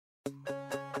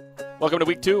Welcome to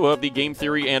week 2 of the Game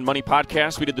Theory and Money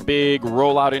podcast. We did the big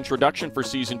rollout introduction for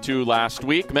season 2 last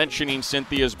week, mentioning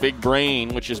Cynthia's big brain,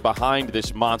 which is behind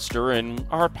this monster, and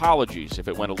our apologies if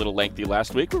it went a little lengthy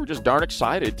last week. We were just darn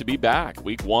excited to be back.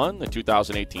 Week 1, the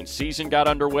 2018 season got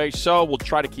underway, so we'll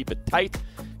try to keep it tight,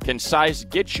 concise,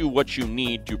 get you what you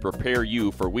need to prepare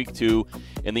you for week 2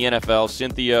 in the NFL.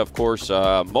 Cynthia, of course,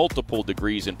 multiple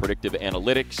degrees in predictive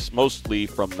analytics, mostly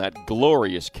from that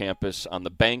glorious campus on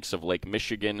the banks of Lake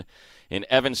Michigan in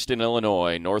Evanston,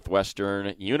 Illinois,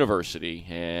 Northwestern University,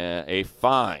 a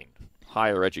fine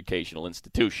higher educational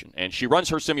institution. And she runs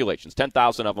her simulations,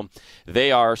 10,000 of them.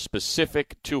 They are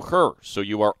specific to her. So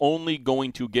you are only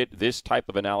going to get this type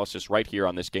of analysis right here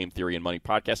on this Game Theory and Money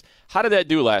podcast. How did that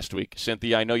do last week,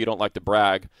 Cynthia? I know you don't like to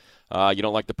brag. You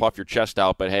don't like to puff your chest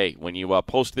out, but hey, when you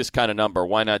post this kind of number,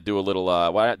 why not do a little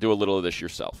of this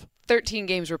yourself? 13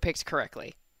 games were picked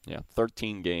correctly. Yeah,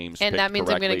 13 games. And that means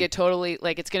correctly. I'm going to get totally,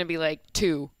 it's going to be like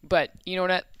 2. But you know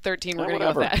what? 13, we're going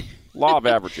to go with that. Law of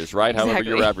averages, right? Exactly. However,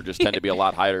 your averages tend to be a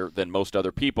lot higher than most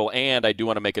other people. And I do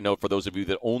want to make a note for those of you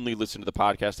that only listen to the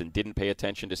podcast and didn't pay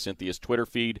attention to Cynthia's Twitter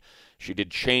feed. She did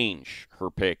change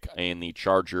her pick in the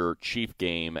Charger-Chief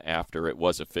game after it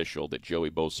was official that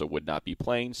Joey Bosa would not be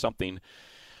playing, something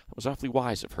that was awfully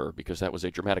wise of her because that was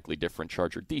a dramatically different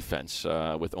Charger defense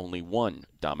with only one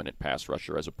dominant pass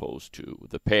rusher as opposed to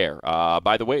the pair.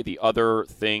 By the way, the other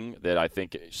thing that I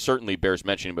think certainly bears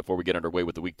mentioning before we get underway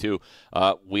with the week 2,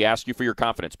 we ask you for your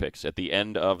confidence picks. At the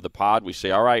end of the pod, we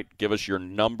say, all right, give us your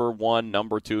number 1,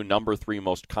 number 2, number 3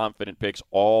 most confident picks.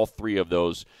 All 3 of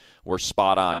those were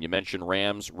spot on. You mentioned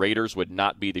Rams-Raiders would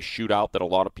not be the shootout that a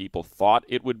lot of people thought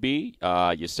it would be.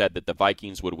 You said that the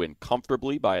Vikings would win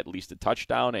comfortably by at least a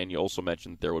touchdown, and you also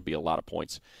mentioned that there would be a lot of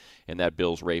points in that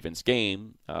Bills-Ravens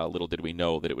game. Little did we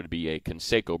know that it would be a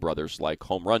Canseco Brothers-like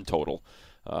home run total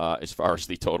as far as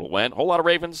the total went. Whole lot of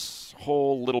Ravens,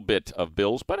 whole little bit of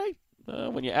Bills, but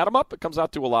when you add them up, it comes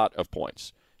out to a lot of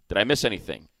points. Did I miss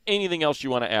anything? Anything else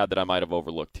you want to add that I might have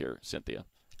overlooked here, Cynthia?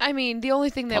 I mean, the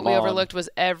only thing that we overlooked was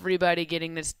everybody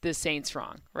getting the Saints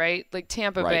wrong, right? Like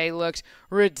Tampa Bay looked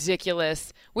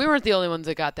ridiculous. We weren't the only ones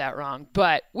that got that wrong,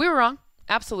 but we were wrong.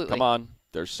 Absolutely. Come on.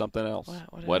 There's something else.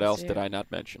 What else did I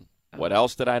not mention? What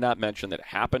else did I not mention that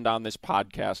happened on this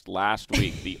podcast last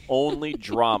week? The only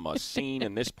drama seen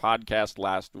in this podcast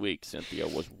last week, Cynthia,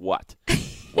 was what?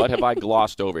 What have I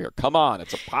glossed over here? Come on.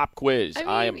 It's a pop quiz.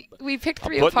 I mean, we picked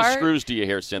 3 apart. I'm putting apart. the screws to you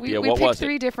here, Cynthia. We what was it? picked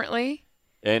 3 differently.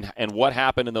 And what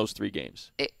happened in those 3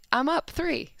 games? I'm up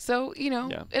 3, so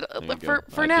Yeah,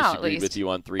 for now at least. I disagreed with you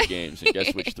on 3 games, and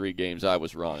guess which 3 games I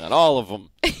was wrong on? All of them.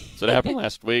 So that happened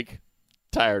last week.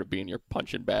 Tired of being your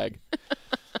punching bag.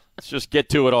 Let's just get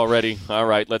to it already. All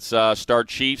right, let's start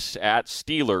Chiefs at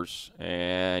Steelers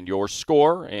and your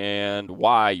score and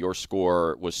why your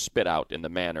score was spit out in the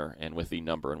manner and with the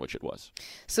number in which it was.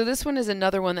 So this one is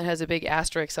another one that has a big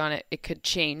asterisk on it. It could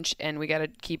change, and we got to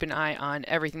keep an eye on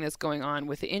everything that's going on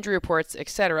with the injury reports,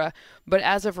 etc. But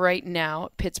as of right now,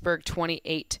 Pittsburgh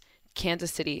 28,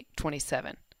 Kansas City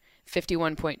 27.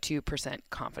 51.2%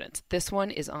 confidence. This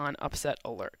one is on upset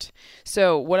alert.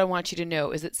 So what I want you to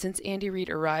know is that since Andy Reid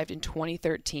arrived in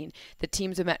 2013, the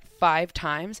teams have met 5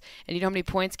 times. And you know how many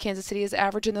points Kansas City has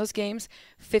averaged in those games?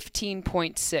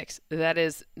 15.6. That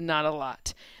is not a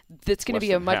lot. That's going to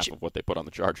be a much half of what they put on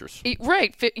the Chargers.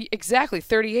 Right, exactly.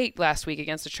 38 last week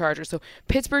against the Chargers. So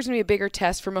Pittsburgh's going to be a bigger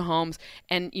test for Mahomes,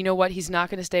 and you know what? He's not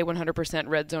going to stay 100%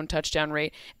 red zone touchdown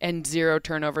rate and 0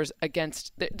 turnovers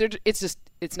against.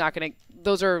 It's not going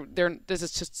to. This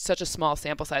is just such a small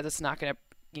sample size. It's not going to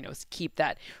keep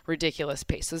that ridiculous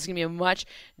pace. So this is going to be a much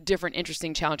different,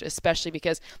 interesting challenge, especially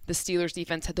because the Steelers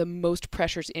defense had the most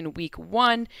pressures in week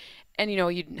 1. And, you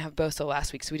didn't have Bosa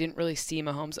last week, so we didn't really see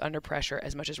Mahomes under pressure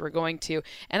as much as we're going to.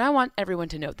 And I want everyone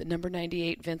to note that number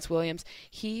 98, Vince Williams,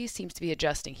 he seems to be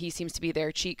adjusting. He seems to be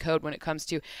their cheat code when it comes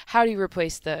to how do you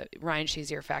replace the Ryan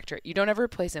Shazier factor. You don't ever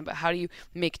replace him, but how do you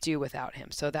make do without him?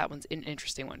 So that one's an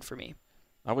interesting one for me.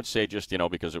 I would say just,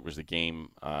 because it was the game,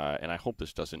 and I hope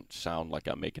this doesn't sound like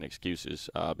I'm making excuses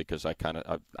because I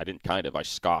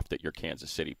scoffed at your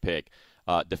Kansas City pick.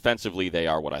 Defensively, they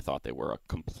are what I thought they were, a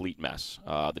complete mess.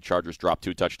 The Chargers dropped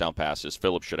 2 touchdown passes.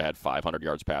 Phillips should have had 500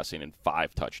 yards passing and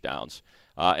 5 touchdowns.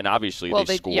 And obviously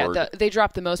they scored. Yeah, they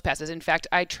dropped the most passes. In fact,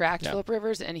 I tracked Phillip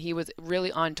Rivers, and he was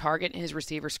really on target, and his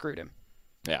receiver screwed him.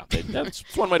 Yeah, that's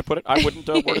one way to put it. I wouldn't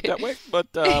word it that way.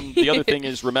 But the other thing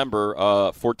is,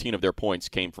 remember, 14 of their points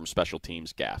came from special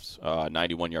teams gaffes.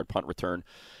 91-yard punt return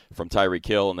from Tyreek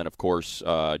Hill, and then, of course,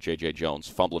 J.J. Jones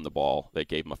fumbling the ball. They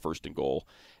gave him a 1st and goal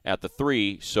at the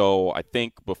 3. So I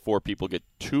think before people get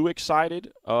too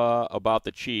excited about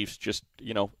the Chiefs, just,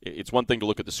 it's one thing to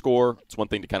look at the score. It's one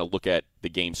thing to kind of look at the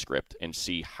game script and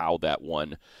see how that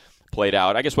one played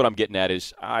out. I guess what I'm getting at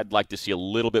is I'd like to see a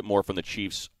little bit more from the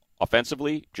Chiefs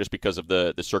offensively, just because of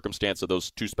the circumstance of those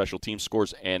 2 special team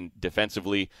scores, and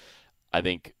defensively, I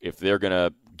think if they're going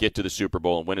to get to the Super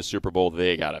Bowl and win a Super Bowl,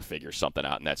 they got to figure something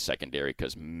out in that secondary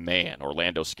because, man,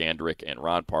 Orlando Scandrick and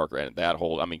Ron Parker and that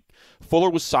whole – I mean, Fuller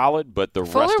was solid, but the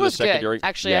Fuller rest of the was secondary good.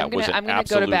 Actually, yeah, I'm going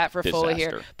to go to bat for Fuller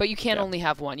here. But you can't only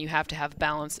have one. You have to have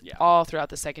balance all throughout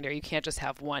the secondary. You can't just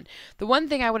have one. The one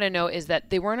thing I want to know is that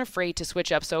they weren't afraid to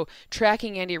switch up. So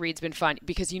tracking Andy Reid's been fun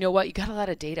because you know what? You got a lot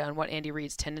of data on what Andy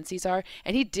Reid's tendencies are,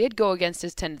 and he did go against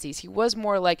his tendencies. He was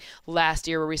more like last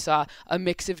year where we saw a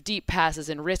mix of deep passes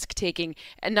and risk-taking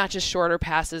and not just shorter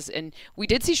passes. And we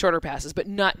did see shorter passes, but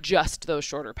not just those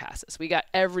shorter passes. We got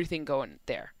everything going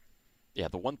there. Yeah,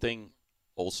 the one thing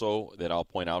also that I'll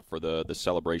point out for the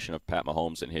celebration of Pat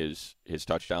Mahomes and his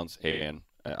touchdowns, and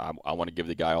I want to give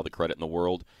the guy all the credit in the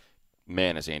world.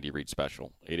 Man, is Andy Reid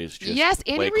special? It is just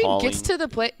Andy Reid gets to the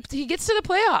play. He gets to the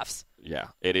playoffs. Yeah,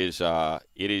 it is.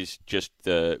 It is just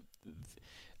the.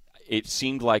 It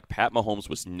seemed like Pat Mahomes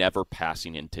was never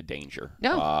passing into danger.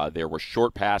 No. There were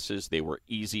short passes. They were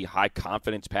easy,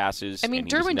 high-confidence passes. I mean,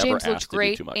 Derwin James looked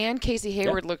great, and Casey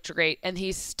Hayward looked great, and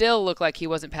he still looked like he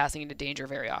wasn't passing into danger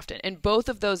very often. And both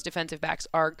of those defensive backs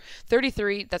are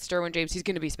 33. That's Derwin James. He's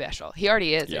going to be special. He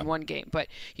already is in one game, but,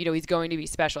 he's going to be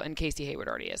special, and Casey Hayward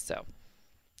already is, so.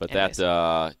 But anyways.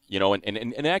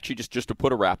 And actually, just to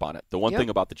put a wrap on it, the one thing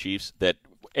about the Chiefs that,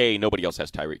 A, nobody else has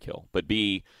Tyreek Hill, but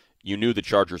B, you knew the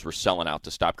Chargers were selling out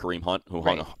to stop Kareem Hunt, who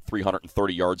hung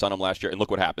 330 yards on him last year. And look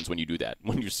what happens when you do that.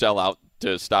 When you sell out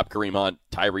to stop Kareem Hunt,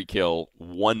 Tyreek Hill,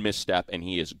 one misstep, and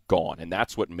he is gone. And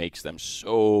that's what makes them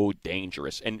so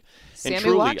dangerous. And Sammy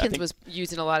truly, Watkins was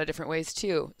used in a lot of different ways,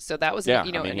 too. So that was, an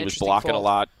he interesting was blocking fold. a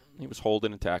lot. He was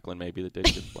holding and tackling maybe the day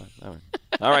before.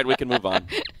 All right, we can move on.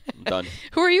 I'm done.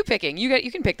 Who are you picking?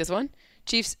 You can pick this one.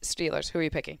 Chiefs, Steelers. Who are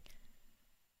you picking?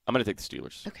 I'm going to take the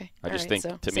Steelers. Okay. I think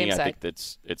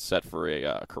it's set for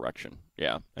a correction.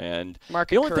 Yeah. And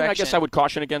Market the only correction. thing I guess I would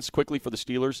caution against quickly for the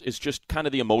Steelers is just kind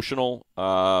of the emotional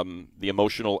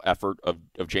effort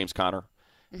of James Conner.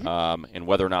 And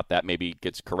whether or not that maybe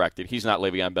gets corrected. He's not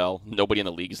Le'Veon Bell. Nobody in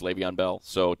the league is Le'Veon Bell.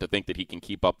 So to think that he can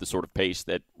keep up the sort of pace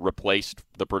that replaced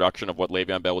the production of what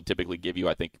Le'Veon Bell would typically give you,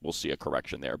 I think we'll see a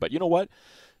correction there. But you know what?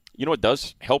 You know what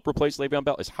does help replace Le'Veon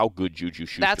Bell is how good Juju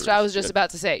Schuster is. That's what I was just about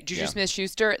to say. Juju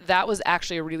Smith-Schuster, that was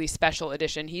actually a really special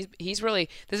addition. He's really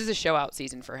 – this is a show-out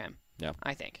season for him,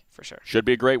 I think, for sure. Should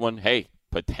be a great one. Hey,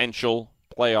 potential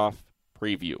playoff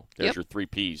preview. There's your 3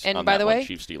 Ps and on by that the one, way,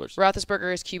 Chiefs Steelers.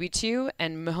 Roethlisberger is QB2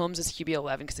 and Mahomes is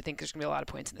QB11 because I think there's going to be a lot of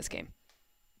points in this game.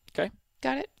 Okay.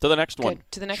 Got it. To the next one.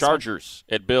 To the next Chargers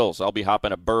at Bills. I'll be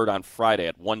hopping a bird on Friday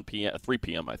at 3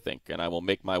 p.m., I think, and I will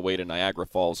make my way to Niagara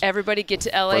Falls. Everybody get to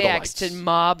LAX to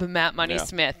mob Matt Money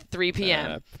Smith, 3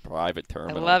 p.m. Private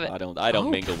terminal. I love it. I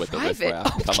don't mingle with the riffraff.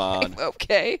 Okay. Come on.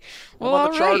 Okay. Well, I'm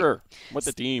on the all right. charter. I'm with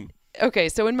the team. Okay,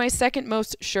 so in my second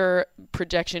most sure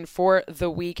projection for the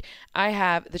week, I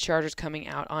have the Chargers coming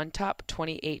out on top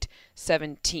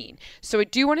 28-17. So I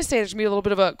do want to say there's going to be a little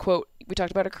bit of a, quote, we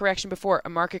talked about a correction before, a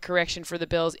market correction for the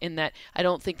Bills in that I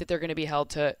don't think that they're going to be held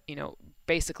to,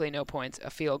 basically no points, a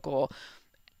field goal.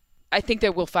 I think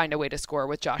that we'll find a way to score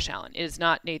with Josh Allen. It is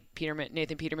not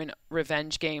Nathan Peterman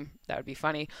revenge game. That would be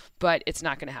funny, but it's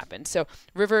not going to happen. So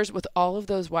Rivers, with all of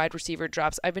those wide receiver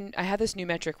drops, I have this new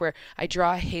metric where I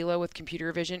draw a halo with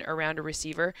computer vision around a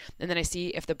receiver, and then I see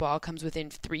if the ball comes within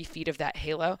 3 feet of that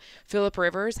halo. Phillip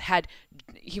Rivers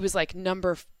he was like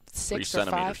number 6 or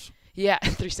 5. Yeah,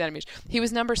 3 centimeters. He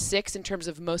was number 6 in terms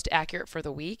of most accurate for the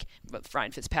week. But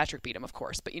Ryan Fitzpatrick beat him, of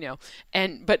course. But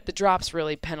but the drops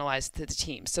really penalized the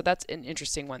team. So that's an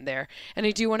interesting one there. And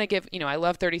I do want to give, I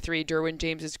love 33. Derwin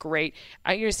James is great.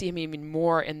 I'm going to see him even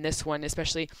more in this one,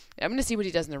 especially. I'm going to see what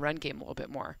he does in the run game a little bit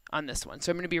more on this one.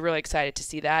 So I'm going to be really excited to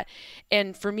see that.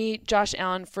 And for me, Josh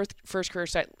Allen, first career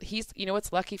start. He's,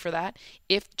 what's lucky for that?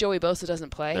 If Joey Bosa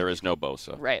doesn't play, there is no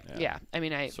Bosa. Right. Yeah. I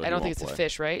mean, I don't think it's a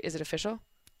fish, right? Is it official?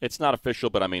 It's not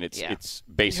official, but I mean, it's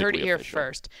basically you heard it here official.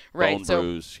 First, right? Bone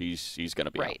bruise. He's going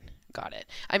to be right. out. Got it.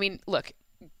 I mean, look,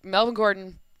 Melvin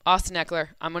Gordon, Austin Eckler.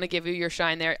 I'm going to give you your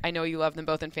shine there. I know you love them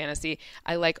both in fantasy.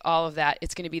 I like all of that.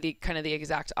 It's going to be the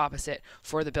exact opposite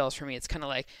for the Bills for me. It's kind of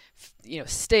like,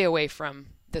 stay away from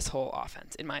this whole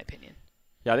offense, in my opinion.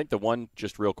 Yeah, I think the one,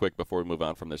 just real quick before we move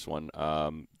on from this one,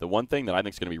 the one thing that I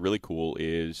think is going to be really cool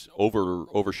is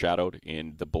overshadowed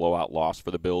in the blowout loss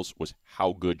for the Bills was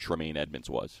how good Tremaine Edmonds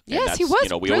was. And Yes, he was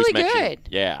we really always mention, good.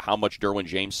 Yeah, how much Derwin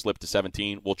James slipped to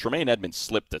 17. Well, Tremaine Edmonds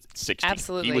slipped to 16.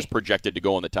 Absolutely. He was projected to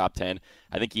go in the top 10.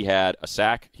 I think he had a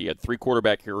sack. He had 3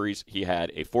 quarterback carries. He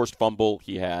had a forced fumble.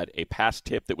 He had a pass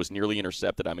tip that was nearly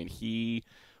intercepted. I mean, he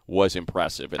was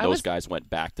impressive, and those guys went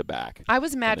back to back. I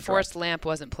was mad Forrest Lamp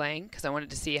wasn't playing because I wanted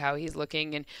to see how he's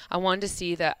looking, and I wanted to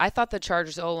see that. I thought the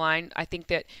Chargers O-line, I think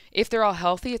that if they're all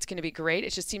healthy, it's going to be great.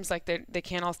 It just seems like they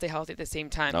can't all stay healthy at the same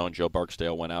time. No, and Joe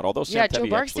Barksdale went out. Although Sam Joe Tevye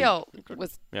Barksdale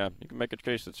was. Yeah, you can make a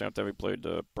case that Sam Tevye played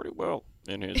pretty well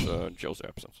in his Joe's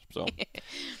absence. So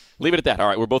leave it at that. All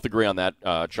right, we're both agree on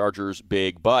that. Chargers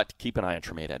big, but keep an eye on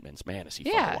Tremaine Edmonds. Man, is he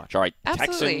fun to watch. All right,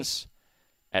 absolutely. Texans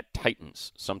at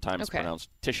Titans, sometimes pronounced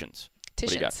Titians. What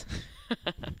do you got?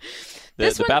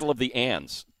 the battle of the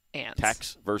Ands.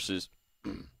 Tex versus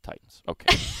Titans.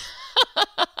 Okay.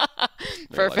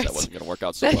 Perfect. That wasn't going to work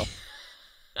out so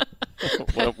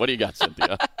well. What do you got,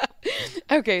 Cynthia?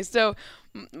 Okay, so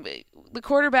the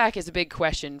quarterback is a big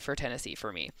question for Tennessee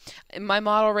for me. My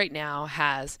model right now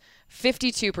has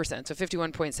 52%, so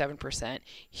 51.7%.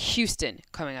 Houston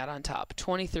coming out on top,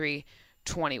 23-21.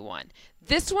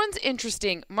 This one's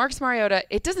interesting. Marcus Mariota,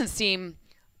 it doesn't seem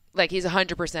like he's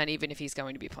 100% even if he's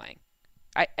going to be playing.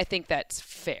 I think that's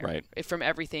fair from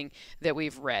everything that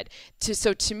we've read.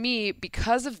 So to me,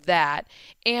 because of that,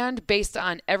 and based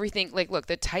on everything, like, look,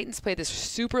 the Titans played this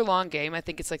super long game. I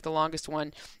think it's like the longest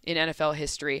one in NFL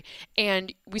history.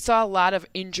 And we saw a lot of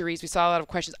injuries. We saw a lot of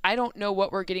questions. I don't know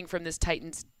what we're getting from this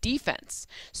Titans defense.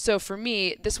 So for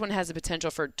me, this one has the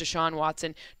potential for Deshaun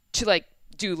Watson to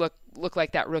look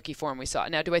like that rookie form we saw.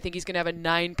 Now, do I think he's going to have a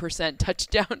 9%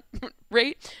 touchdown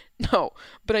rate? No.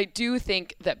 But I do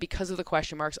think that because of the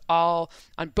question marks all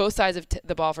on both sides of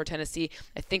the ball for Tennessee,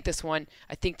 I think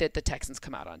that the Texans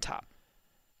come out on top.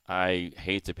 I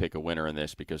hate to pick a winner in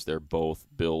this because they're both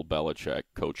Bill Belichick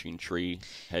coaching tree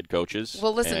head coaches.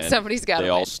 Well, listen, somebody's got to win. They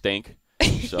all stink.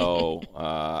 So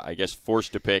I guess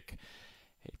forced to pick.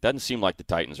 It doesn't seem like the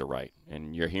Titans are right,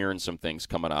 and you're hearing some things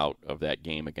coming out of that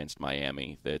game against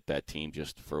Miami that team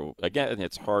again,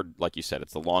 it's hard, like you said,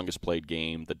 it's the longest played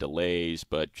game, the delays,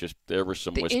 but just there were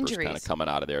some whispers kind of coming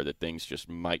out of there that things just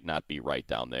might not be right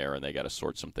down there, and they got to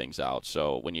sort some things out.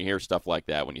 So when you hear stuff like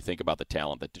that, when you think about the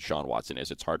talent that Deshaun Watson is,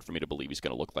 it's hard for me to believe he's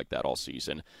going to look like that all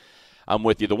season. I'm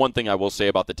with you. The one thing I will say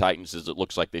about the Titans is it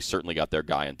looks like they certainly got their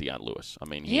guy in Deion Lewis. I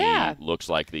mean, he looks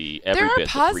like every bit the 3-down back. There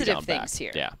are positive things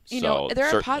here. Yeah,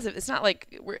 there are positive. It's not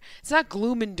like it's not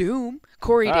gloom and doom.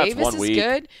 Corey Davis is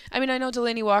good. I mean, I know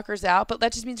Delaney Walker's out, but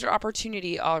that just means there's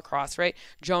opportunity all across, right?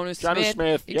 Jonnu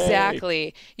Smith. Exactly.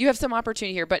 Yay. You have some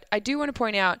opportunity here, but I do want to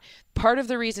point out part of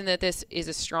the reason that this is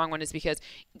a strong one is because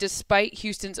despite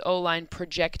Houston's O-line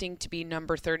projecting to be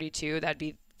number 32, that'd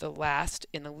be the last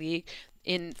in the league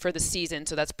for the season,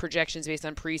 so that's projections based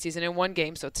on preseason in one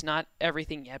game, so it's not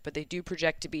everything yet, but they do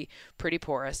project to be pretty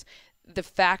porous. The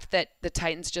fact that the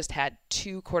Titans just had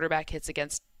 2 quarterback hits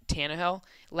against Tannehill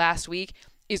last week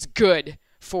is good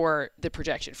for the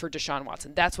projection for Deshaun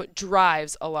Watson. That's what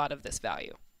drives a lot of this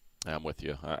value. I'm with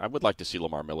you. I would like to see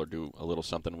Lamar Miller do a little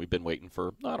something. We've been waiting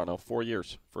for, 4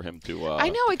 years for him to I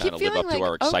know, I keep live up like, to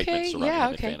our excitement surrounding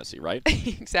him in fantasy, right?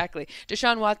 Exactly.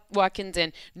 Deshaun Watkins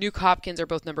and Nuke Hopkins are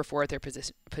both number 4 at their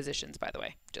positions, by the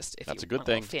way. Just if That's you a good want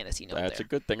thing. A fantasy note That's there. a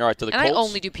good thing. All right, to the and Colts. I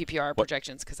only do PPR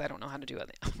projections because I don't know how to do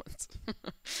other ones.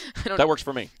 That works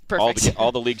for me. Perfect.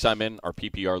 All the leagues I'm in are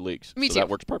PPR leagues. Me so too. That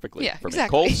works perfectly for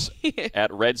exactly. me. Colts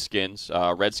at Redskins.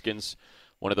 Redskins,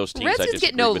 one of those teams I disagree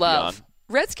get no with love. you on.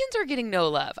 Redskins are getting no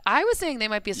love. I was saying they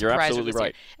might be a surprise. You're absolutely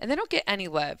right. Year, and they don't get any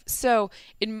love. So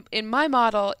in my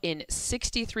model, in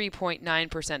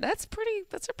 63.9%, that's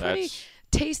a pretty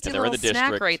tasty little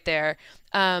snack right there.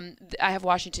 I have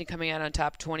Washington coming out on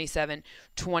top,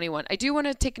 27-21. I do want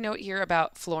to take note here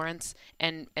about Florence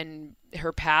and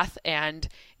her path, and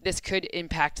this could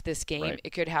impact this game. Right. It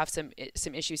could have some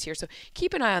issues here. So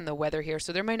keep an eye on the weather here.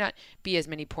 So there might not be as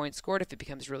many points scored if it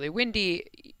becomes really windy.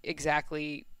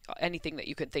 Exactly. Anything that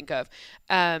you could think of.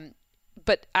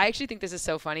 But I actually think this is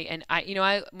so funny. And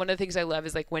one of the things I love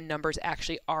is like when numbers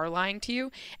actually are lying to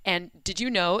you. And did you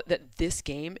know that this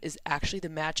game is actually the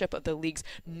matchup of the league's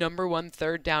number 1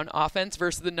 third down offense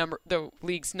versus the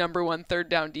league's number 1 third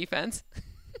down defense?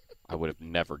 I would have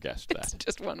never guessed that. It's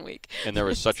just 1 week. And there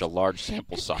was such a large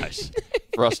sample size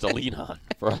for us to lean on.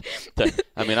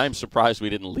 I'm surprised we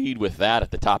didn't lead with that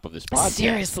at the top of this podcast.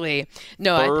 Seriously.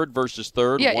 No. Third versus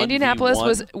third. Yeah,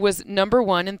 Indianapolis was number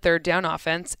 1 in third down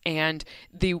offense, and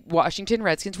the Washington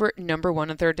Redskins were number 1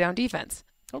 in third down defense.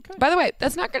 Okay. By the way,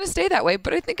 that's not going to stay that way,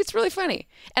 but I think it's really funny.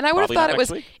 And I would have Probably thought not it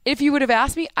was, next week. if you would have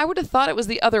asked me, I would have thought it was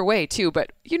the other way too.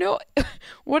 But,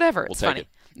 whatever. It's take funny. it.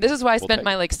 This is why I We'll spent take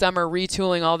my summer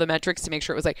retooling all the metrics to make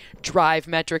sure it was drive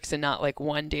metrics and not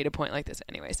one data point like this.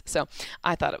 Anyways, so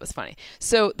I thought it was funny.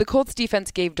 So the Colts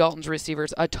defense gave Dalton's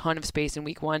receivers a ton of space in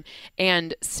week 1,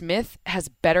 and Smith has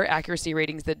better accuracy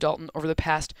ratings than Dalton over the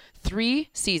past 3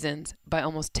 seasons by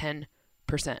almost 10%.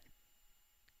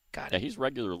 Got it. Yeah, he's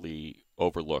regularly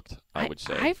overlooked, I would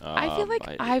say. I feel like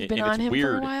I've been on him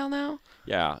for a while now.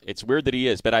 Yeah, it's weird that he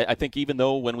is. But I think even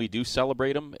though when we do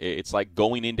celebrate him, it's like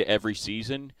going into every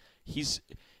season,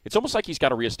 it's almost like he's got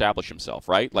to reestablish himself,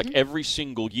 right? Like every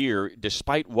single year,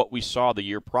 despite what we saw the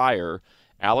year prior,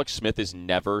 Alex Smith is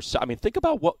never – I mean, think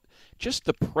about just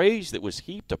the praise that was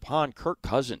heaped upon Kirk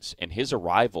Cousins and his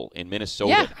arrival in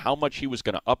Minnesota, and how much he was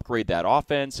going to upgrade that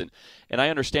offense. And I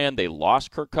understand they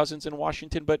lost Kirk Cousins in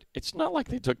Washington, but it's not like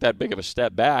they took that big of a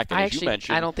step back. And as you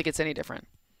mentioned, I don't think it's any different.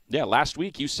 Yeah, last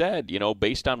week you said,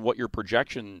 based on what your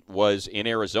projection was in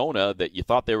Arizona, that you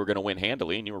thought they were going to win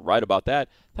handily, and you were right about that.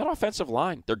 That offensive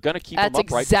line, they're going to keep them upright.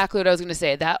 That's exactly what I was going to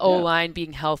say. That O-line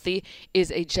being healthy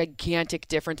is a gigantic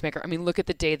difference maker. I mean, look at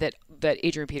the day that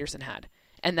Adrian Peterson had.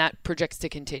 And that projects to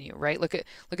continue, right? Look at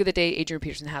the day Adrian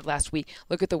Peterson had last week.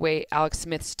 Look at the way Alex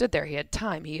Smith stood there. He had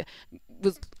time.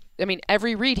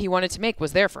 Every read he wanted to make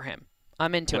was there for him.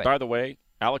 I'm into it. By the way,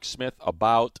 Alex Smith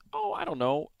about,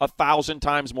 1,000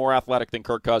 times more athletic than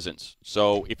Kirk Cousins.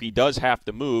 So if he does have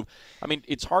to move, I mean,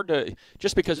 it's hard to,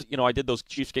 just because, I did those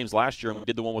Chiefs games last year and we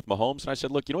did the one with Mahomes, and I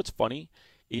said, look, what's funny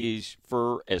is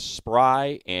for as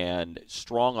spry and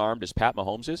strong-armed as Pat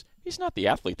Mahomes is, he's not the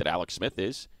athlete that Alex Smith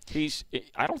is.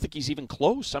 I don't think he's even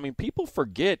close. I mean, people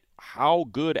forget how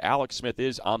good Alex Smith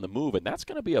is on the move, and that's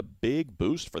going to be a big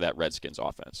boost for that Redskins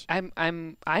offense.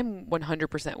 I'm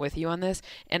 100% with you on this,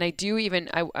 and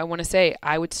I want to say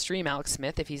I would stream Alex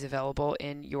Smith if he's available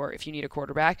if you need a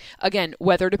quarterback. Again,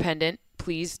 weather dependent.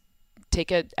 Please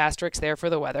take an asterisk there for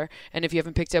the weather, and if you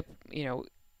haven't picked up,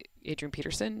 Adrian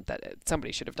Peterson, that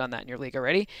somebody should have done that in your league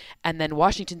already. And then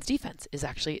Washington's defense is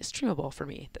actually streamable for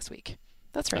me this week.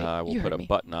 That's right. I will put a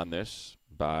button on this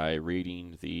by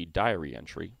reading the diary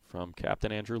entry from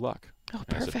Captain Andrew Luck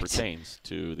as it pertains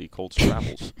to the Colts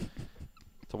travels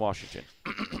to Washington.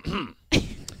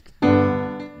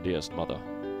 Dearest Mother,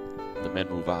 the men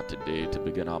move out today to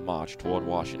begin our march toward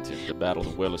Washington to battle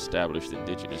the well-established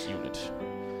indigenous unit.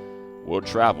 Word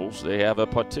travels, they have a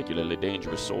particularly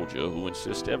dangerous soldier who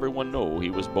insists everyone know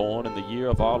he was born in the year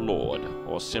of our Lord,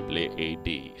 or simply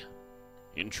A.D.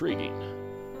 Intriguing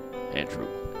and true.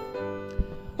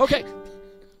 Okay,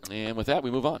 and with that, we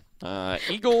move on.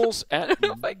 Eagles at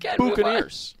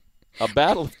Buccaneers. A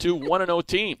battle of two 1-0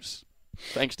 teams,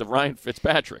 thanks to Ryan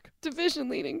Fitzpatrick. Division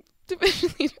leaders.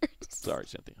 Sorry,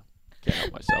 Cynthia. Can't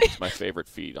help myself. It's my favorite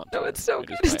feed on Twitter. No, it's so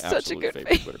good. It's such a good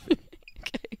feed.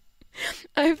 Okay.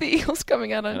 I have the Eagles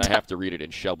coming out on top. And I have to read it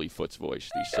in Shelby Foote's voice,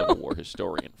 the Civil War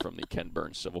historian from the Ken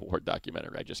Burns Civil War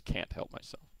documentary. I just can't help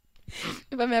myself.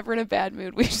 If I'm ever in a bad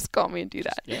mood, we just call me and do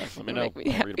that. Yeah, let me know. I'll read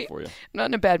it for you. I'm not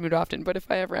in a bad mood often, but if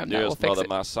I ever am, that will fix it.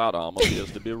 My sidearm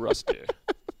appears to be rusty.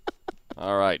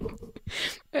 All right.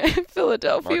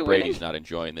 Philadelphia Mark Brady's not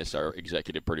enjoying this, our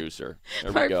executive producer.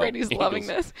 There Mark we go. Brady's loving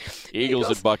this. Eagles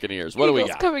and Buccaneers. What do we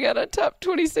got? Coming out on top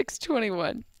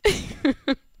 26-21.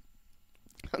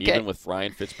 Okay. Even with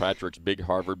Ryan Fitzpatrick's big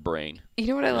Harvard brain. You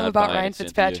know what I love about Ryan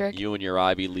Fitzpatrick? You and your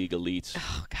Ivy League elites.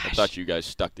 Oh, gosh. I thought you guys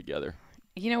stuck together.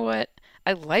 You know what?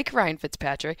 I like Ryan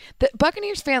Fitzpatrick. The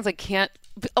Buccaneers fans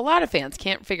a lot of fans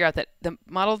can't figure out that the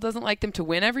model doesn't like them to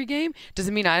win every game.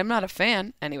 Doesn't mean I'm not a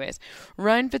fan. Anyways,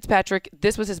 Ryan Fitzpatrick,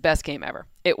 this was his best game ever.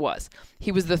 It was.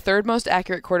 He was the third most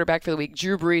accurate quarterback for the week.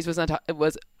 Drew Brees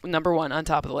was number 1 on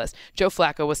top of the list. Joe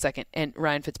Flacco was second, and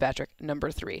Ryan Fitzpatrick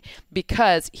number 3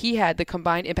 because he had the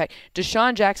combined impact.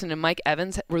 Deshaun Jackson and Mike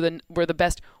Evans were the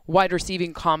best wide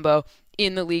receiving combo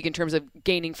in the league in terms of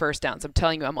gaining first downs. I'm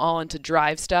telling you, I'm all into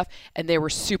drive stuff, and they were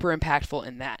super impactful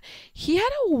in that. He had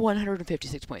a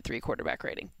 156.3 quarterback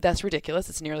rating. That's ridiculous.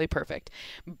 It's nearly perfect.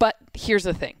 But here's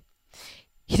the thing.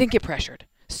 He didn't get pressured.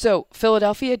 So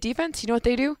Philadelphia defense, you know what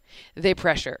they do? They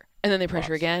pressure, and then they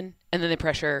pressure again, and then they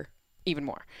pressure even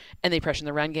more. And they pressure in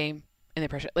the run game, and they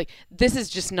pressure. This is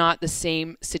just not the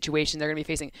same situation they're going to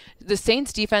be facing. The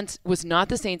Saints defense was not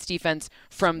the Saints defense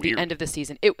from the end of the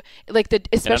season. Especially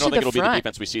and I don't think the front. It'll be the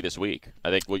defense we see this week.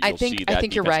 I think you'll see that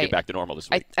defense you're right. get back to normal this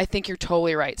week. I think you're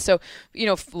totally right. So,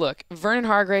 look, Vernon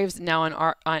Hargreaves now on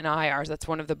IRs. That's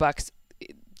one of the Bucs.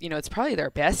 It's probably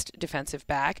their best defensive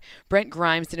back. Brent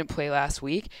Grimes didn't play last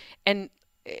week. And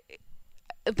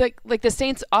like the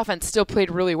Saints offense still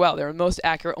played really well. They were most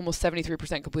accurate, almost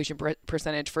 73% completion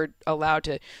percentage for allowed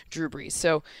to Drew Brees.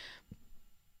 So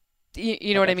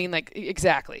you know what I mean? Like,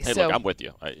 exactly. Hey, so look, I'm with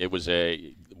you. It was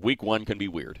week one can be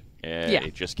weird. Yeah.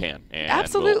 It just can. And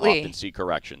Absolutely. we'll often see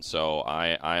correction. So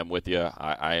I am with you.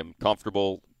 I am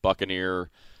comfortable, Buccaneer,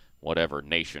 whatever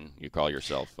nation you call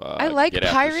yourself. I like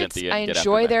Pirates. Cynthia, I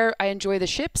enjoy the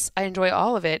ships. I enjoy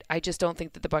all of it. I just don't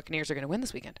think that the Buccaneers are going to win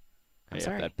this weekend. I'm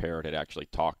sorry. If that parrot had actually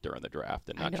talked during the draft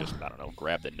and not just, I don't know,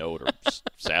 grabbed the note or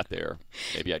sat there,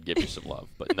 maybe I'd give you some love.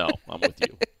 But no, I'm with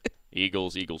you.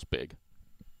 Eagles big.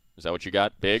 Is that what you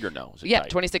got? Big or no? Is it Yeah,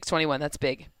 tight? 26-21. That's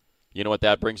big. You know what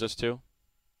that brings us to?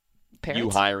 Parents? You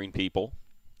hiring people.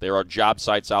 There are job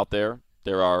sites out there.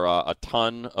 There are a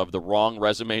ton of the wrong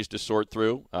resumes to sort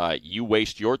through. You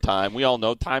waste your time. We all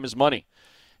know time is money.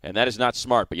 And that is not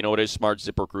smart. But you know what is smart?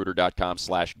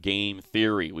 ZipRecruiter.com/game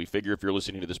theory. We figure if you're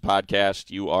listening to this podcast,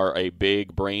 you are a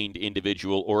big-brained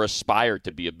individual or aspire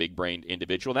to be a big-brained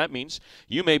individual. That means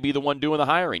you may be the one doing the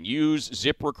hiring. Use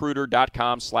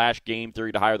ZipRecruiter.com/game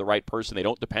theory to hire the right person. They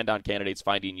don't depend on candidates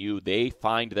finding you. They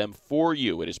find them for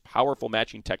you. It is powerful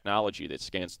matching technology that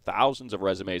scans thousands of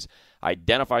resumes,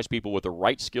 identifies people with the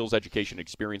right skills, education,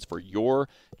 experience for your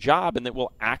job, and that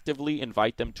will actively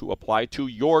invite them to apply to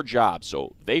your job.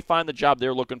 So they find the job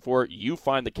they're looking for, you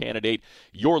find the candidate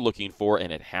you're looking for,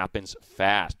 and it happens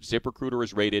fast. ZipRecruiter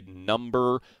is rated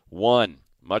number 1,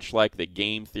 much like the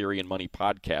Game Theory and Money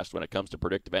podcast when it comes to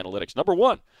predictive analytics. Number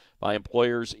 1 by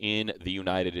employers in the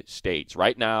United States.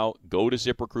 Right now, go to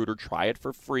ZipRecruiter, try it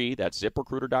for free. That's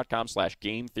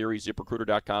ZipRecruiter.com/game theory,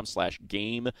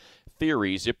 ZipRecruiter.com/game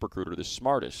theory. ZipRecruiter, the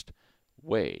smartest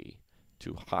way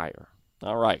to hire.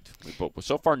 All right. But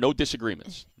so far, no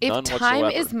disagreements. None If time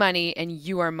whatsoever. is money and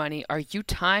you are money, are you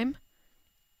time?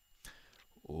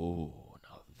 Oh,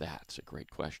 now that's a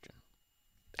great question.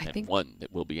 I think one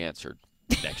that will be answered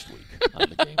next week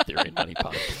on the Game Theory and Money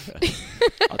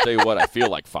podcast. I'll tell you what, I feel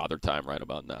like father time right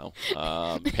about now.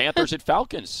 Panthers at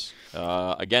Falcons.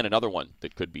 Again, another one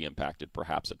that could be impacted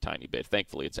perhaps a tiny bit.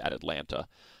 Thankfully, it's at Atlanta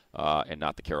and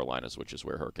not the Carolinas, which is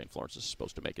where Hurricane Florence is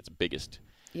supposed to make its biggest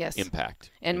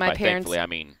impact. And my parents, thankfully, I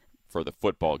mean for the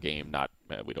football game, not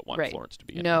we don't want Right. Florence to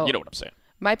be in. No. You know what I'm saying.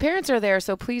 my parents are there,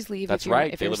 so please leave. That's if you're,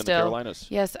 right. If They you're live in still, the Carolinas.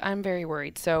 Yes, I'm very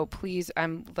worried. So please,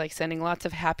 I'm like sending lots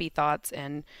of happy thoughts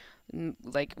and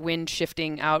like wind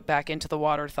shifting out back into the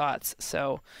water thoughts.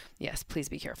 So yes, please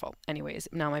be careful. Anyways,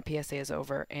 now my PSA is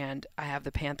over and I have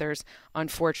the Panthers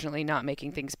unfortunately not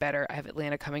making things better. I have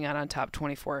Atlanta coming out on top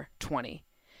 24-20.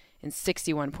 In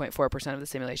 61.4% of the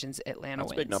simulations, Atlanta wins.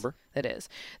 That's a big number. That is.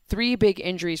 3 big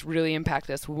injuries really impact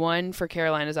this. One for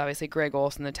Carolina is obviously Greg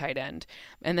Olsen, the tight end.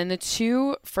 And then the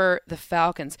 2 for the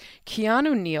Falcons.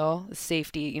 Keanu Neal, the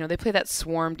safety, they play that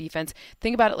swarm defense.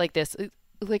 Think about it like this.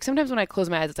 Like sometimes when I close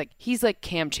my eyes, it's like he's like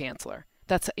Cam Chancellor.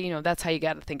 That's how you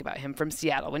got to think about him from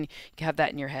Seattle when you have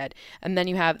that in your head. And then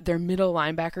you have their middle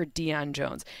linebacker, Deion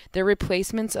Jones. Their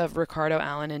replacements of Ricardo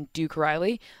Allen and Duke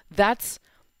Riley,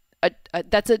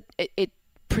 it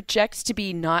projects to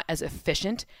be not as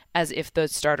efficient as if the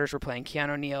starters were playing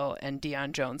Keanu Neal and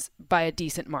Deion Jones by a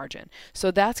decent margin. So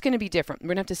that's going to be different. We're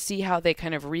going to have to see how they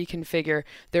kind of reconfigure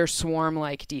their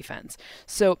swarm-like defense.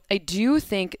 So I do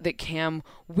think that Cam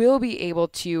will be able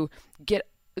to get,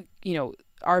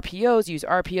 RPOs, use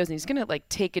RPOs, and he's going to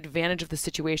take advantage of the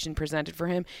situation presented for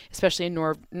him, especially in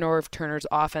Norv Turner's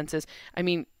offenses. I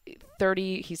mean,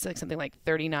 he's something like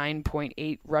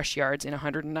 39.8 rush yards in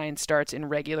 109 starts in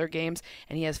regular games,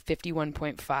 and he has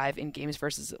 51.5 in games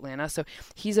versus Atlanta. So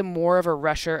he's more of a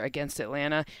rusher against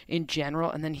Atlanta in general,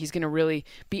 and then he's going to really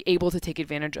be able to take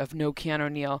advantage of no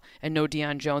Keanu Neal and no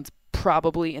Deion Jones,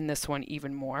 probably in this one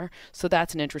even more. So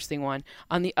that's an interesting one.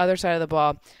 On the other side of the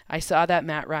ball, I saw that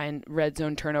Matt Ryan red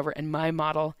zone turnover, and my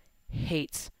model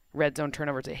hates red zone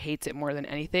turnovers. It hates it more than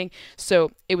anything. So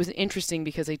it was interesting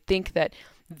because I think that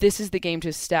this is the game to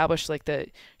establish the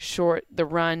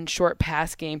run, short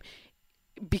pass game,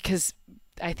 because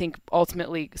I think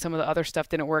ultimately some of the other stuff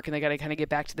didn't work and they got to kind of get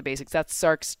back to the basics. That's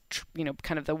Sark's,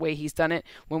 kind of the way he's done it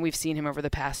when we've seen him over the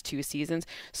past 2 seasons.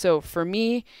 So for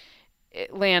me,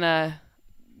 Atlanta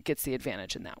gets the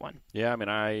advantage in that one. Yeah, I mean,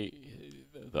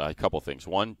 a couple things.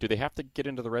 One, do they have to get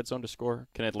into the red zone to score?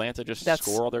 Can Atlanta just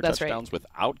score all their touchdowns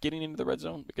without getting into the red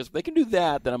zone? Because if they can do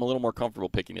that, then I'm a little more comfortable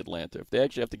picking Atlanta. If they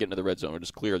actually have to get into the red zone, it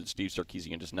is clear that Steve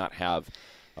Sarkisian does not have,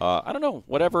 I don't know,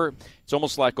 whatever. It's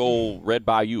almost like old Red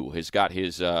Bayou has got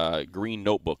his green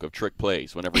notebook of trick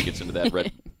plays whenever he gets into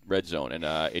that red zone, and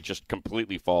it just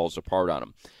completely falls apart on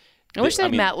him. I wish they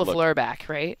had Matt LaFleur back,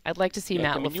 right? I'd like to see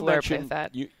Matt LaFleur play with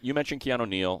that. You mentioned Keanu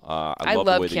Neal. I love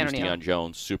the way they use Deion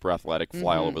Jones, super athletic,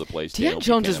 fly all over the place. Deion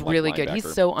Jones is really good.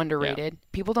 He's so underrated.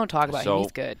 People don't talk about him.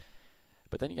 He's good.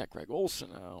 But then you got Greg Olsen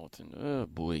out, and oh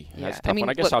boy, that's a tough one.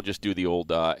 I guess I'll just do the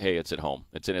old, hey, it's at home.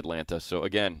 It's in Atlanta. So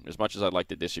again, as much as I'd like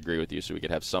to disagree with you, so we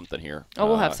could have something here. Oh,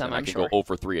 we'll have some. I can go 0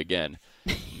 for 3 again.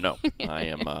 No, I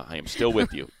am still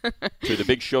with you. To the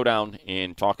big showdown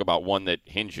and talk about one that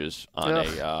hinges on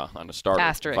a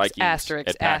starter. Vikings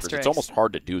at Packers. It's almost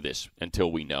hard to do this until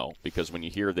we know, because when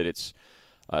you hear that it's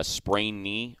a sprained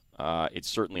knee, it's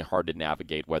certainly hard to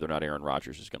navigate whether or not Aaron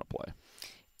Rodgers is going to play.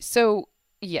 So.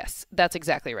 Yes, that's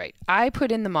exactly right. I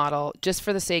put in the model just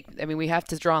for the sake. I mean, we have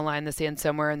to draw a line in the sand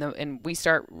somewhere, and we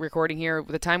start recording here.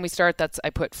 The time we start,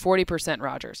 I put 40%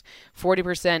 Rodgers,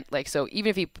 40%. So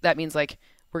even if that means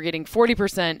we're getting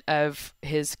 40% of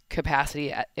his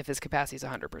capacity if his capacity is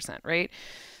 100%, right?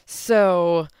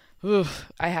 So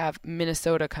I have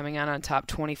Minnesota coming out on top,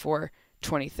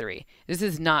 24-23. This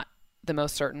is not the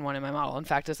most certain one in my model. In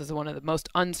fact, this is one of the most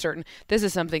uncertain. This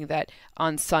is something that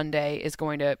on Sunday is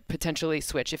going to potentially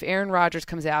switch. If Aaron Rodgers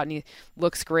comes out and he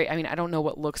looks great, I mean, I don't know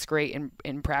what looks great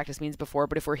in practice means before,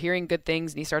 but if we're hearing good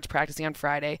things and he starts practicing on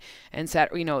Friday and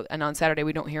on Saturday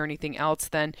we don't hear anything else,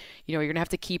 then you're going to have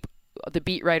to keep the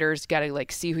beat writers, got to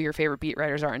see who your favorite beat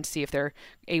writers are and see if they're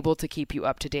able to keep you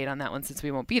up to date on that one, since we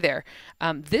won't be there.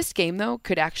 This game, though,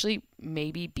 could actually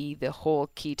maybe be the whole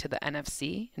key to the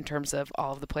NFC in terms of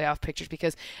all of the playoff pictures,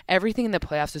 because everything in the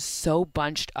playoffs is so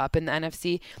bunched up in the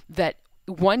NFC that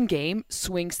one game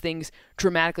swings things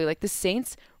dramatically. Like the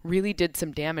Saints really did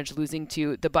some damage losing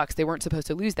to the Bucs. They weren't supposed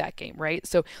to lose that game, right?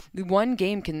 So one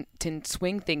game can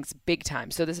swing things big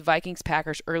time. So this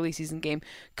Vikings-Packers early season game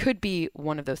could be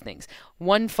one of those things.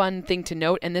 One fun thing to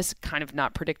note, and this kind of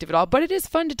not predictive at all, but it is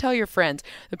fun to tell your friends.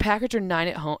 The Packers are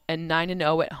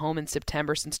 9-0 at home in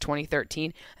September since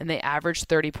 2013, and they averaged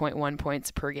 30.1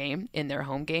 points per game in their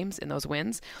home games in those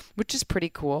wins, which is pretty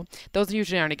cool. Those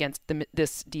usually aren't against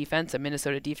this defense, a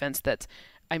Minnesota defense that's,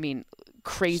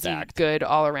 crazy stacked, good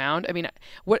all around.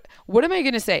 What am I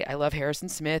going to say? I love Harrison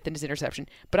Smith and his interception,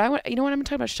 but I'm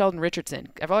talking about Sheldon Richardson.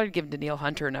 I've already given Danielle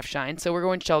Hunter enough shine, so we're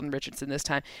going Sheldon Richardson this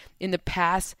time. In the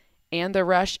pass and the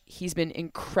rush, he's been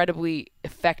incredibly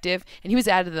effective, and he was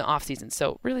added in the offseason.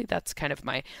 So really, that's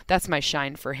my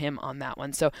shine for him on that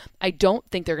one. So I don't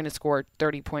think they're going to score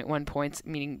 30.1 points,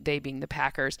 meaning they being the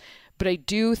Packers, but I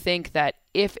do think that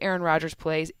if Aaron Rodgers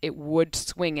plays, it would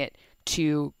swing it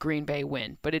to Green Bay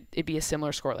win, but it'd be a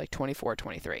similar score, like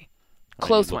 24-23.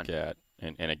 Close one.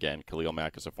 And again, Khalil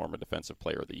Mack is a former Defensive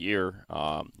Player of the Year.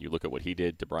 You look at what he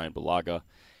did to Brian Bulaga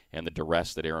and the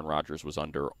duress that Aaron Rodgers was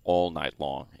under all night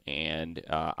long. And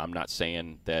I'm not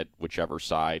saying that whichever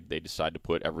side they decide to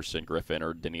put Everson Griffin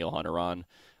or Danielle Hunter on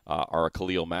are a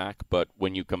Khalil Mack, but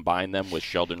when you combine them with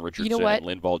Sheldon Richardson and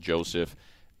Linval Joseph,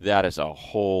 that is a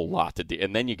whole lot to do.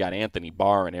 And then you got Anthony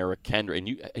Barr and Eric Kendrick,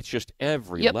 and it's just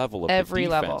every level of the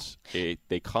defense.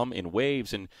 They come in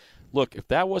waves. And look, if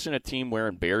that wasn't a team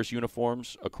wearing Bears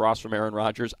uniforms across from Aaron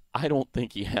Rodgers, I don't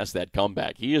think he has that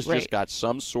comeback. He has just got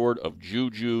some sort of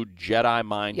juju, Jedi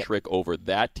mind trick over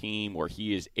that team where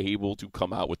he is able to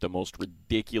come out with the most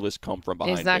ridiculous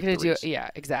come-from-behind He's not going to do it.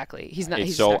 Yeah, exactly. He's not.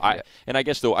 And I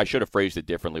guess, though, I should have phrased it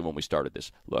differently when we started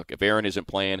this. Look, if Aaron isn't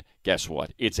playing, guess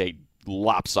what? It's a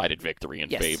lopsided victory in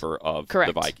favor of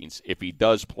the Vikings. If he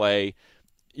does play,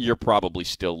 you're probably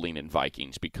still leaning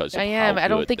Vikings because of I am. How I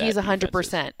don't think good he's that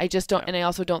 100%. I just don't, and I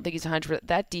also don't think he's 100%.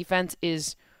 That defense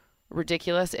is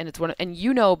ridiculous, and it's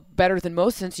better than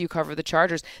most since you cover the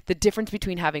Chargers, the difference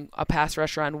between having a pass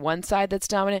rusher on one side that's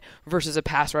dominant versus a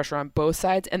pass rusher on both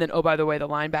sides, and then the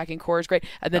linebacking core is great,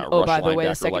 and then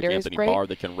the secondary is great. Barr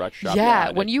that can rush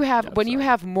shot when you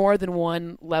have more than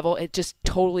one level, it just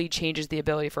totally changes the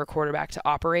ability for a quarterback to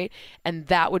operate, and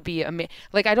that would be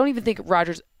I don't even think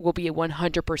Rodgers will be a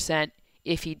 100%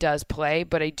 if he does play,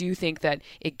 but I do think that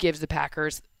it gives the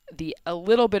Packers a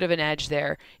little bit of an edge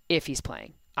there if he's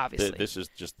playing. Obviously. This is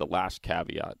just the last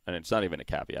caveat, and it's not even a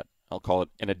caveat. I'll call it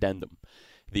an addendum.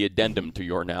 The addendum to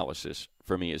your analysis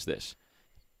for me is this.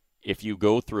 If you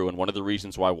go through, and one of the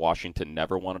reasons why Washington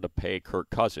never wanted to pay Kirk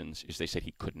Cousins is they said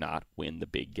he could not win the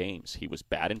big games. He was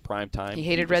bad in primetime.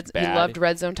 He loved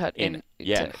red zone in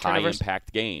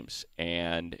high-impact games.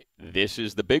 And this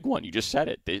is the big one. You just said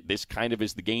it. This kind of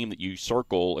is the game that you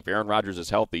circle, if Aaron Rodgers is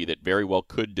healthy, that very well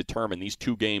could determine these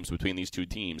two games between these two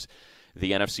teams,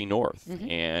 the NFC North.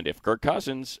 And if Kirk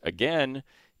Cousins, again,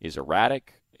 is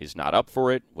erratic, is not up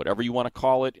for it, whatever you want to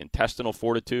call it, intestinal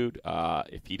fortitude.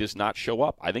 If he does not show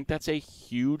up, I think that's a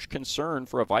huge concern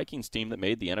for a Vikings team that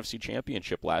made the NFC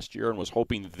Championship last year and was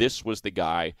hoping this was the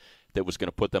guy that was going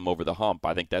to put them over the hump.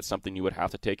 I think that's something you would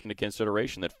have to take into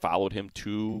consideration that followed him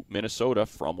to Minnesota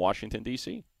from Washington,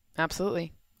 D.C.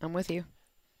 Absolutely. I'm with you.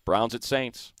 Browns at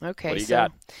Saints. Okay, what do you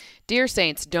got? Dear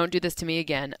Saints, don't do this to me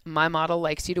again. My model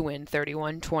likes you to win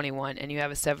 31-21, and you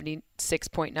have a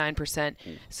 76.9%.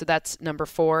 So that's number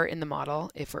 4 in the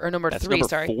model. Number 3, number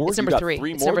sorry. 4? It's number 3.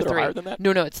 Three It's more number that are 3. higher than that?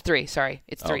 No, it's 3. Sorry.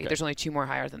 It's 3. Okay. There's only 2 more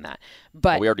higher than that.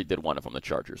 But we already did one of them, the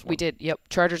Chargers one. We did. Yep.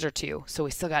 Chargers are 2. So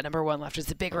we still got number 1 left.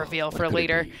 It's a big reveal for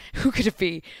later. Who could it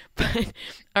be? But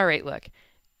all right, look.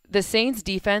 The Saints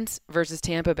defense versus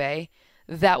Tampa Bay,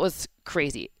 that was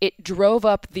crazy. It drove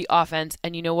up the offense,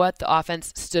 and you know what? The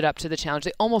offense stood up to the challenge.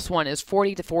 They almost won. It was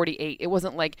 40-48. It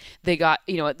wasn't like they got,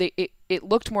 it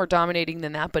looked more dominating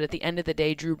than that, but at the end of the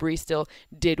day, Drew Brees still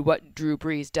did what Drew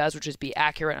Brees does, which is be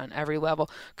accurate on every level.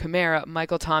 Kamara,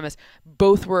 Michael Thomas,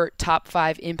 both were top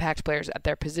 5 impact players at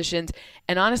their positions.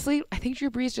 And honestly, I think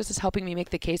Drew Brees just is helping me make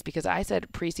the case because I said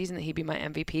preseason that he'd be my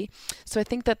MVP. So I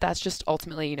think that that's just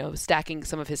ultimately, stacking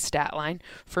some of his stat line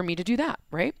for me to do that,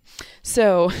 right?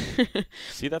 So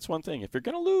see, that's one thing. If you're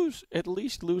going to lose, at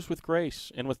least lose with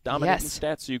grace and with dominating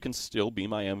stats so you can still be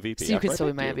my MVP. So you can still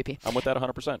be my MVP. I'm with that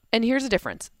 100%. And here's the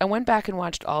difference. I went back and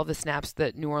watched all the snaps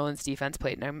that New Orleans defense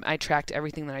played, and I tracked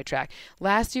everything that I tracked.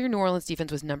 Last year, New Orleans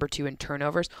defense was number 2 in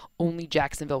turnovers. Only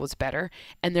Jacksonville was better.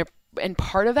 And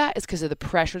part of that is because of the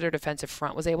pressure their defensive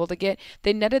front was able to get.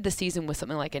 They netted the season with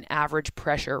something like an average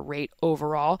pressure rate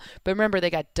overall. But remember, they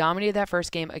got dominated that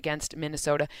first game against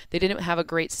Minnesota. They didn't have a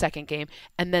great second game,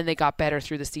 and then they got better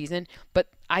through the season. But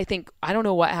I don't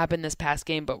know what happened this past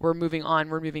game, but we're moving on.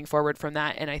 We're moving forward from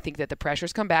that, and I think that the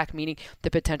pressures come back, meaning the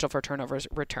potential for turnovers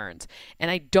returns. And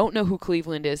I don't know who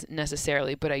Cleveland is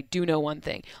necessarily, but I do know one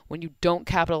thing. When you don't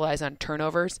capitalize on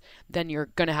turnovers, then you're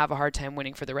going to have a hard time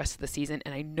winning for the rest of the season.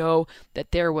 And I know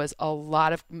that there was a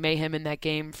lot of mayhem in that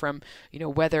game from,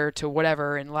 weather to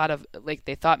whatever, and a lot of,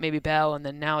 they thought maybe Bell, and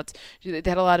then now they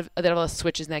had a lot of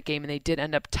switches in that game, and they did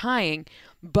end up tying.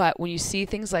 But when you see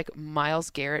things like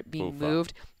Myles Garrett being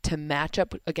moved to match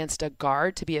up against a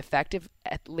guard to be effective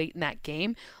late in that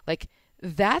game,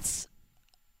 that's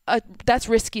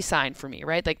risky sign for me,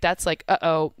 right? That's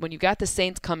when you got the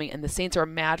Saints coming and the Saints are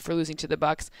mad for losing to the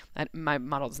Bucs. My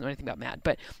model doesn't know anything about mad,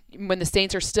 but when the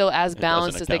Saints are still as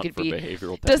balanced as they could be,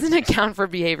 doesn't account for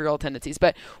behavioral tendencies.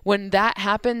 But when that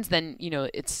happens, then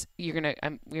you're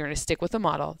gonna stick with the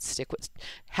model, stick with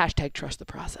 #trust the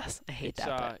process. I hate that,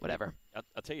 but whatever.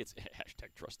 I'll tell you, it's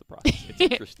 #trust the process. It's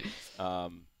interesting.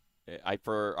 I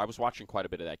was watching quite a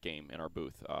bit of that game in our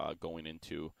booth going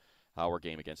into our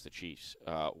game against the Chiefs.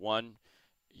 When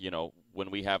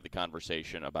we have the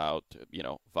conversation about,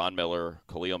 Von Miller,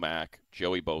 Khalil Mack,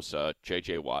 Joey Bosa,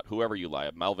 J.J. Watt, whoever you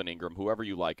like, Melvin Ingram, whoever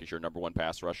you like is your number 1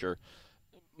 pass rusher,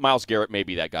 Myles Garrett may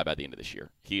be that guy by the end of this year.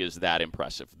 He is that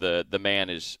impressive. The man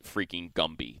is freaking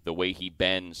Gumby. The way he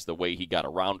bends, the way he got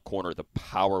around corner, the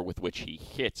power with which he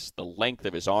hits, the length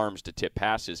of his arms to tip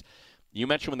passes. You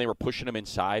mentioned when they were pushing him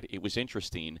inside, it was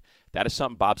interesting. That is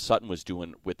something Bob Sutton was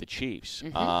doing with the Chiefs.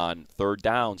 Mm-hmm. On third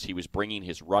downs, he was bringing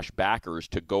his rush backers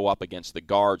to go up against the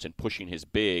guards and pushing his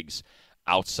bigs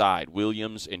outside.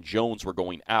 Williams and Jones were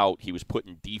going out. He was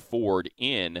putting D Ford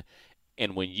in.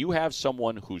 And when you have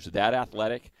someone who's that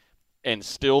athletic and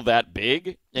still that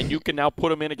big, and you can now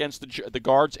put him in against the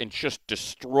guards and just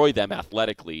destroy them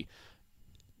athletically,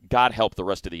 God help the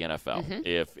rest of the NFL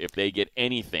if they get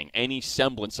any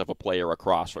semblance of a player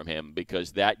across from him,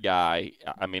 because that guy,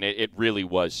 it really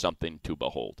was something to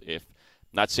behold.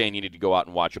 Not saying you need to go out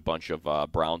and watch a bunch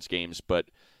of Browns games, but,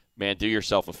 man, do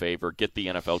yourself a favor. Get the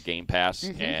NFL Game Pass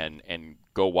and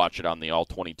go watch it on the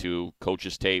All-22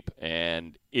 coaches tape,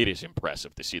 and it is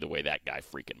impressive to see the way that guy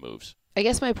freaking moves. I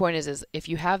guess my point is if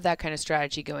you have that kind of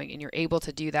strategy going and you're able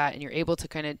to do that and you're able to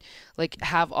kind of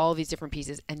have all these different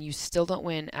pieces and you still don't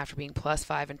win after being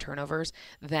 +5 in turnovers,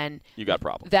 then you got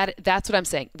problems. That's what I'm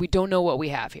saying. We don't know what we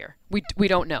have here. We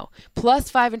don't know.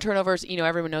 +5 in turnovers,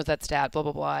 everyone knows that stat, blah,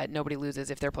 blah, blah. Nobody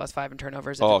loses if they're +5 in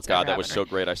turnovers. Oh, God, that was so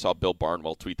great. I saw Bill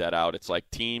Barnwell tweet that out. It's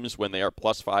like teams, when they are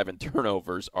 +5 in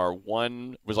turnovers, are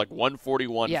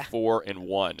 141,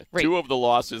 4-1. Right. 2 of the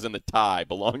losses in the tie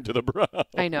belong to the Browns.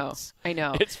 I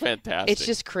know. It's fantastic. It's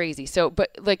just crazy. So,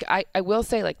 but I will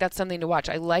say that's something to watch.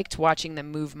 I liked watching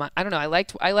them move. I don't know. I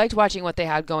liked watching what they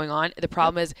had going on. The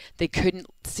problem is they couldn't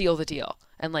seal the deal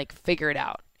and figure it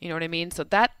out. You know what I mean? So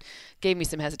that gave me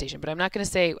some hesitation. But I'm not going to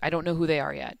say I don't know who they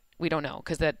are yet. We don't know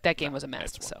because that game was a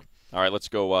mess. So. All right, let's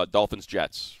go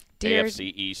Dolphins-Jets.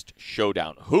 AFC East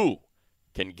showdown. Who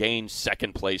can gain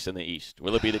second place in the East?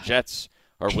 Will it be the Jets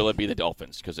or will it be the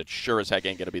Dolphins? Because it sure as heck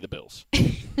ain't going to be the Bills.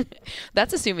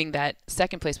 That's assuming that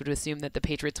second place would assume that the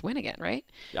Patriots win again, right?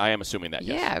 I am assuming that,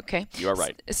 yes. Yeah, okay. You are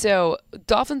right. So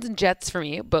Dolphins and Jets for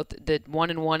me, both the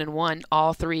 1-1-1,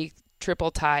 all three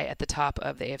triple tie at the top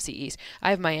of the AFC East.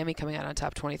 I have Miami coming out on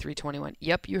top 23-21.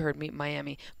 Yep, you heard me,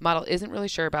 Miami. Model isn't really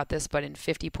sure about this, but in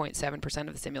 50.7%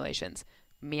 of the simulations,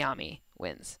 Miami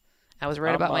wins. I was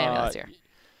right about Miami last year.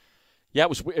 Yeah, it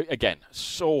was, again,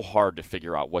 so hard to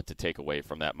figure out what to take away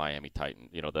from that Miami Titan,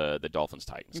 the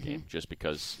Dolphins-Titans game, just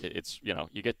because it's,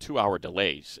 you get 2-hour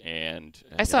delays. And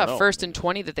I saw a 1st and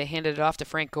 20 that they handed it off to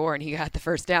Frank Gore, and he got the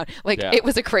first down. It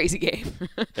was a crazy game.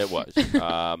 It was.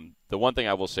 The one thing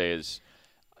I will say is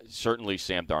certainly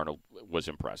Sam Darnold was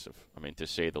impressive, to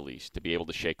say the least, to be able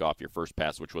to shake off your first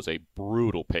pass, which was a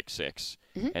brutal pick six,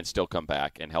 and still come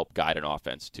back and help guide an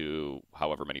offense to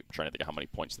however many, I'm trying to think of how many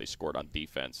points they scored on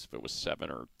defense, if it was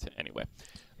 7 or 10, anyway.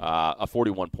 A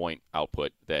 41-point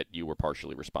output that you were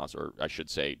partially responsible, or I should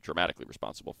say dramatically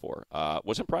responsible for,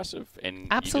 was impressive. And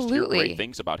absolutely. You just hear great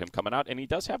things about him coming out, and he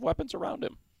does have weapons around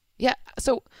him. Yeah,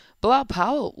 so Bilal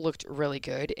Powell looked really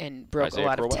good and broke a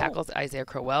lot of tackles. Isaiah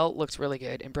Crowell looked really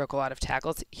good and broke a lot of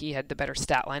tackles. He had the better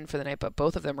stat line for the night, but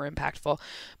both of them were impactful.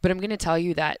 But I'm going to tell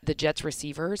you that the Jets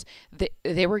receivers,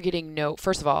 they were getting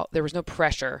first of all, there was no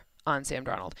pressure on Sam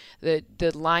Darnold. The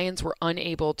Lions were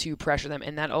unable to pressure them,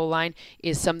 and that O-line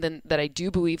is something that I do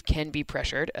believe can be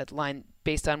pressured, a line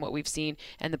based on what we've seen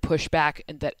and the pushback,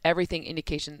 and that everything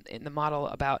indication in the model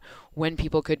about when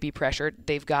people could be pressured,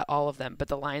 they've got all of them, but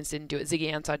the Lions didn't do it.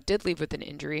 Ziggy Ansah did leave with an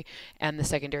injury, and the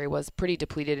secondary was pretty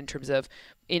depleted in terms of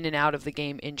in and out of the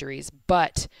game injuries,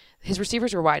 but his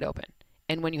receivers were wide open.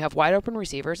 And when you have wide open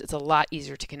receivers, it's a lot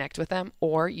easier to connect with them,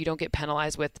 or you don't get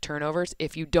penalized with turnovers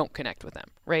if you don't connect with them,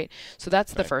 right? So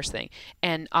that's the first thing.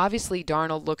 And obviously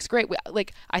Darnold looks great.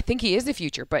 I think he is the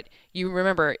future, but you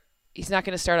remember he's not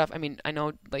going to start off. I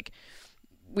know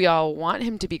we all want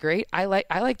him to be great. I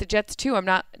like the Jets too. I'm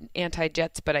not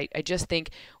anti-Jets, but I just think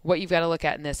what you've got to look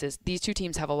at in this is these two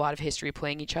teams have a lot of history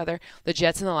playing each other. The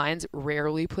Jets and the Lions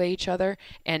rarely play each other,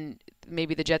 and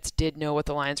maybe the Jets did know what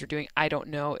the Lions were doing. I don't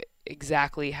know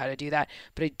exactly how to do that,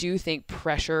 but I do think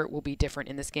pressure will be different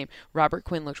in this game. Robert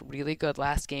Quinn looked really good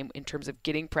last game in terms of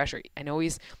getting pressure. I know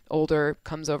he's older,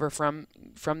 comes over from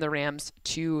the Rams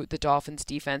to the Dolphins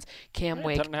defense. Cam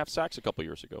Wake 10.5 sacks a couple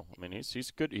years ago. He's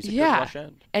good. He's a good rush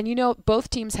end. And both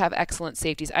teams have excellent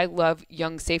safeties. I love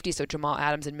young safeties, so Jamal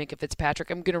Adams and Minkah Fitzpatrick.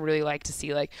 I'm gonna really like to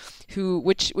see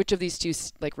which of these two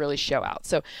really show out.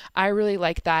 So I really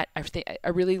like that. I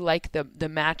really like the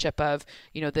matchup of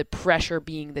the pressure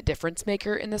being the difference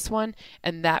maker in this one,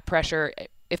 and that pressure,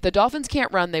 if the Dolphins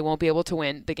can't run, they won't be able to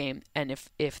win the game, and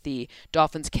if the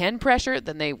Dolphins can pressure,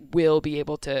 then they will be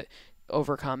able to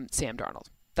overcome Sam Darnold.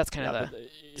 That's kind of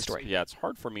the story. It's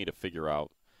hard for me to figure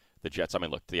out the Jets.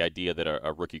 Look, the idea that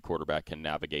a rookie quarterback can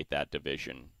navigate that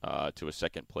division to a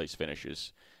second place finish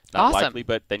is not likely,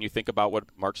 but then you think about what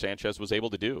Mark Sanchez was able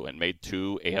to do and made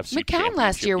 2 AFC McCown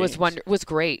last year games. was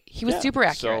great. He was super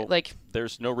accurate. So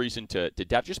there's no reason to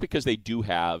doubt, just because they do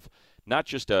have not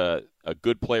just a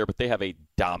good player, but they have a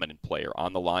dominant player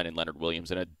on the line in Leonard Williams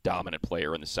and a dominant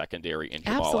player in the secondary in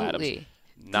Jamal Adams.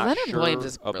 Not Leonard sure Williams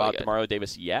is about really Demario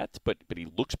Davis yet, but he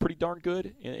looks pretty darn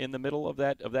good in the middle of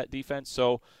that defense.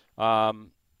 So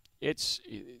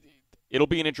it'll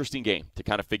be an interesting game to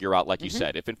kind of figure out, like you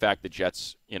said, if in fact the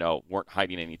Jets, weren't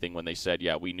hiding anything when they said,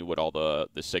 yeah, we knew what all the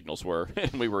signals were,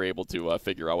 and we were able to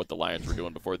figure out what the Lions were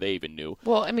doing before they even knew.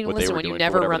 Well, listen, when you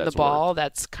never run the ball,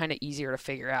 that's kind of easier to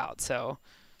figure out. So.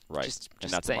 Right, just and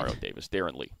not Demario Davis.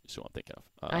 Darren Lee is who I'm thinking of.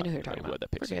 I know who you're talking about.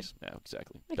 That pick six. Yeah,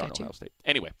 exactly. Darn Ohio State.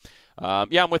 Anyway,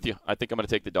 I'm with you. I think I'm going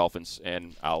to take the Dolphins,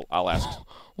 and I'll ask.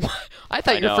 I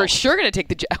thought you were for sure going to take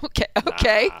the Jets.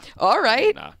 Okay. All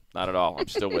right. Nah, not at all. I'm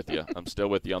still with you. I'm still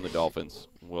with you on the Dolphins.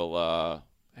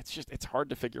 It's hard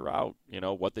to figure out,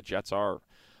 what the Jets are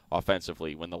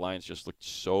offensively when the Lions just looked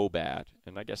so bad.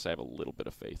 And I guess I have a little bit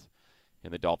of faith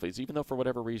in the Dolphins, even though for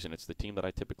whatever reason it's the team that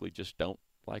I typically just don't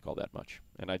like all that much,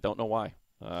 and I don't know why.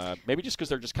 Maybe just because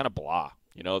they're just kind of blah.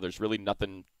 There's really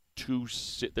nothing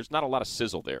there's not a lot of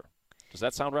sizzle there. Does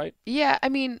that sound right? Yeah,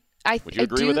 would you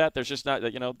agree with that? There's just not,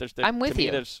 there's. I'm with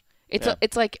you.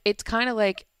 It's kind of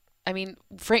like.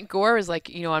 Frank Gore is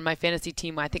on my fantasy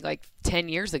team, I think 10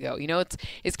 years ago.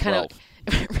 It's kind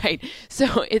of right.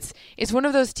 So it's one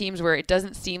of those teams where it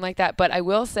doesn't seem like that, but I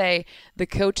will say the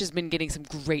coach has been getting some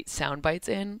great sound bites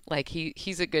in.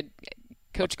 He's a good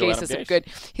Coach Gase is some good.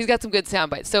 He's got some good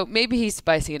sound bites. So maybe he's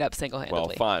spicing it up single-handedly.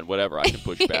 Well, fine, whatever. I can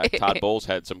push back. Todd Bowles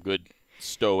had some good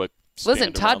stoic.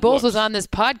 Listen, Todd Bowles was on this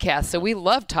podcast, so we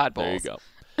love Todd Bowles. There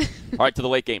you All right, to the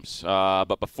late games.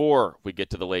 But before we get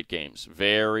to the late games,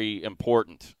 very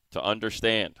important to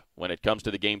understand when it comes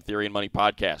to the Game Theory and Money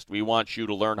podcast. We want you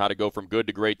to learn how to go from good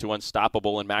to great to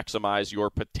unstoppable and maximize your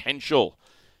potential.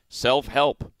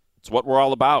 Self-help. It's what we're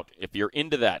all about. If you're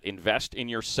into that, invest in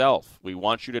yourself. We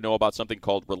want you to know about something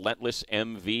called Relentless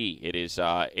MV. It is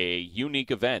a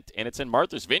unique event, and it's in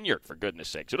Martha's Vineyard, for goodness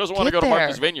sakes. Who doesn't want to go to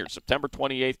Martha's Vineyard? September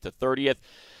 28th to 30th.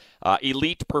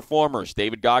 Elite performers.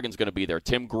 David Goggins going to be there.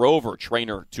 Tim Grover,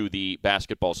 trainer to the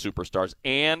basketball superstars,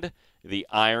 and the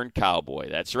Iron Cowboy.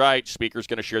 That's right. Speakers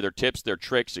going to share their tips, their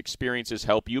tricks, experiences,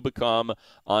 help you become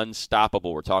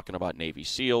unstoppable. We're talking about Navy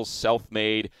SEALs,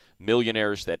 self-made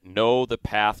millionaires that know the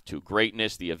path to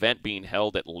greatness. The event being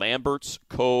held at Lambert's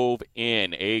Cove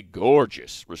Inn, a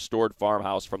gorgeous restored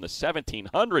farmhouse from the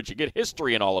 1700s. You get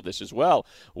history in all of this as well.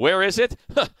 Where is it?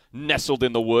 Nestled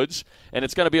in the woods. And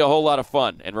it's going to be a whole lot of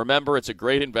fun. And remember, it's a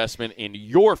great investment in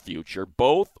your future.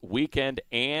 Both weekend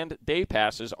and day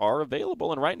passes are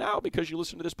available. And right now, because you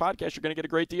listen to this podcast, you're going to get a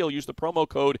great deal. Use the promo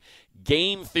code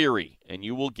GameTheory, and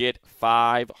you will get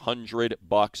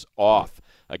 $500 off.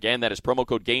 Again, that is promo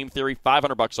code GameTheory,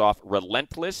 $500 off,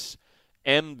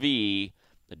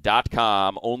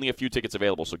 relentlessmv.com. Only a few tickets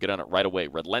available, so get on it right away.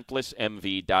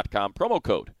 relentlessmv.com, promo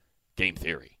code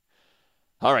GameTheory.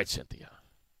 All right, Cynthia.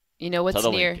 You know what's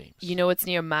near? You know what's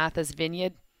near Martha's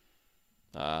Vineyard?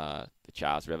 The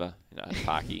Charles River,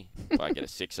 Pocky, where I get a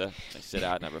sixer. I sit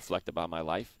out and I reflect about my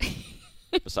life.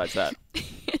 Besides that,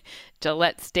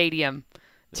 Gillette Stadium,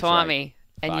 That's Tommy.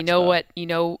 right. And you know what? You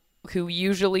know who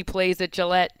usually plays at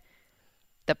Gillette?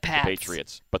 The Pats. The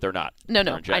Patriots, but they're not. No,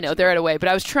 I know they're at away, but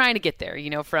I was trying to get there.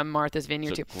 From Martha's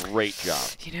Vineyard it's too. A great job.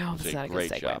 It's not a great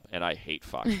good segue. job, and I hate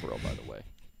Foxborough, by the way.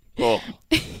 Oh,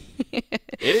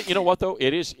 you know what though?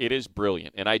 It is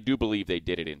brilliant, and I do believe they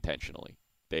did it intentionally.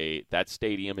 That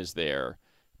stadium is there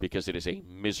because it is a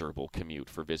miserable commute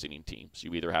for visiting teams.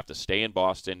 You either have to stay in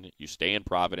Boston, you stay in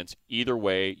Providence. Either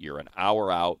way, you're an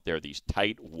hour out. There are these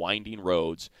tight, winding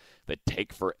roads that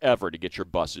take forever to get your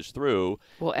buses through.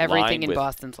 Well, everything in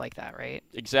Boston's like that, right?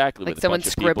 Exactly. Like someone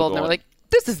scribbled and they were like,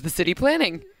 this is the city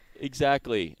planning.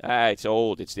 Exactly. It's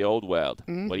old. It's the old world.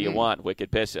 Mm-hmm. What do you want?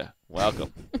 Wicked pisser.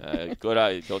 Welcome.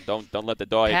 Good. Don't let the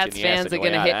door hit you in the ass on the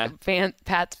way out,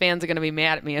 Pats fans are going to be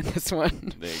mad at me on this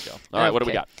one. There you go. All right, what do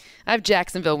we got? I have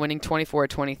Jacksonville winning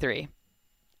 24-23.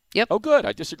 Yep. Oh, good.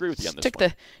 I disagree with you on this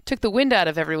one. Took the wind out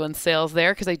of everyone's sails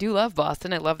there because I do love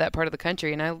Boston. I love that part of the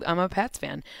country, and I'm a Pats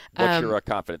fan. What's your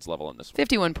confidence level in this one?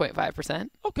 51.5%.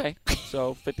 Okay.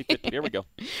 So 50-50. Here we go.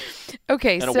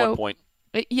 Okay. And a 1 point.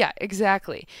 Yeah,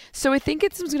 exactly. So I think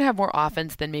it's going to have more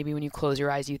offense than maybe when you close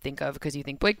your eyes you think of because you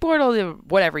think Blake Bortles,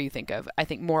 whatever you think of. I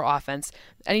think more offense.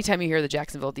 Anytime you hear the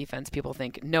Jacksonville defense, people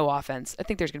think no offense. I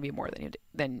think there's going to be more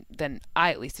than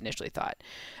I at least initially thought.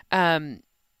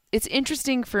 It's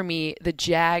interesting for me, the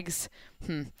Jags.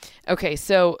 Okay,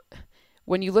 so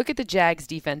when you look at the Jags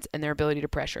defense and their ability to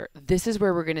pressure, this is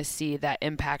where we're going to see that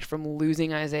impact from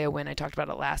losing Isaiah Wynn. I talked about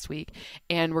it last week.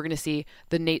 And we're going to see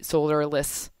the Nate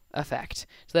Solder-less effect.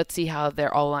 So let's see how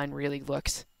their all-line really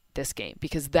looks this game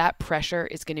because that pressure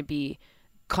is going to be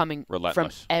coming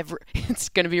relentless. From it's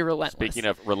going to be relentless. Speaking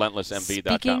of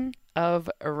relentlessmv.com. Speaking of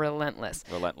relentless.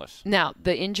 Now,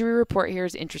 the injury report here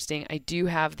is interesting. I do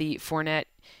have the Fournette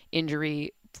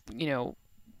injury,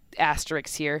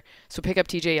 asterisks here. So pick up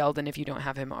TJ Yeldon if you don't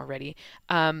have him already.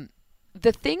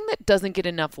 The thing that doesn't get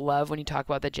enough love when you talk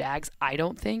about the Jags, I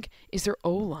don't think, is their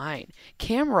O-line.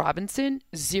 Cam Robinson,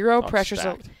 zero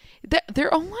pressure.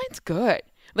 Their O-line's good.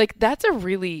 Like, that's a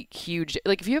really huge –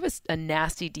 like, if you have a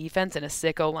nasty defense and a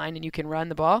sick O-line and you can run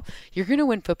the ball, you're going to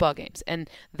win football games. And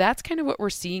that's kind of what we're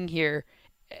seeing here.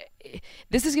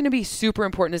 This is going to be super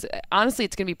important. Honestly,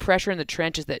 it's going to be pressure in the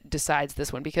trenches that decides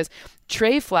this one because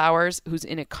Trey Flowers, who's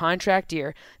in a contract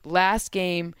year, last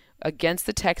game against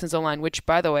the Texans O-line, which,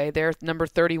 by the way, they're number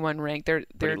 31 ranked. They're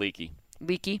leaky.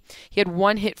 He had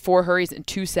 1 hit, 4 hurries, and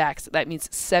 2 sacks. That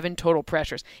means 7 total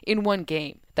pressures in one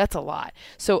game. That's a lot.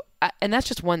 So, and that's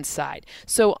just one side.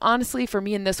 So honestly, for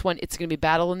me in this one, it's going to be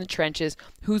battle in the trenches.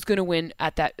 Who's going to win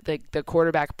at that the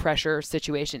quarterback pressure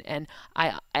situation? And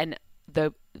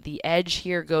the edge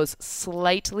here goes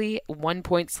slightly, 1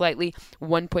 point slightly,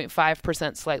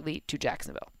 1.5% slightly to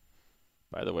Jacksonville.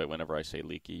 By the way, whenever I say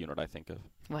leaky, you know what I think of?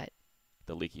 What?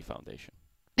 The Leaky Foundation.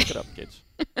 Look it up, kids.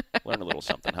 Learn a little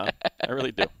something, huh? I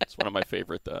really do. It's one of my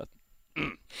favorite. I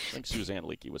think Suzanne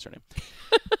Leakey was her name.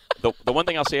 The one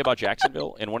thing I'll say about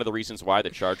Jacksonville, and one of the reasons why the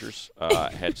Chargers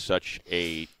had such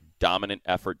a dominant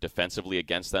effort defensively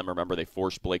against them. Remember, they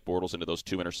forced Blake Bortles into those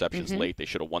 2 interceptions late. They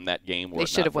should have won that game. They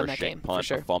should have won that game, punt, for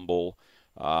sure. A fumble,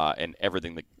 and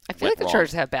everything that I feel like the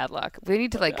Chargers have bad luck. They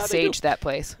need to sage that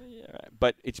place. Yeah,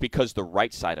 but it's because the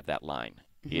right side of that line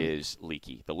is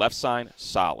leaky. The left side,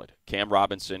 solid. Cam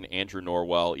Robinson, Andrew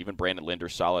Norwell, even Brandon Linder,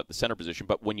 solid at the center position.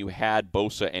 But when you had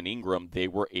Bosa and Ingram, they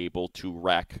were able to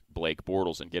wreck Blake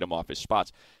Bortles and get him off his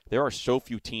spots. There are so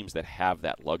few teams that have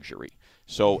that luxury.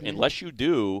 So unless you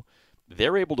do,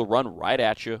 they're able to run right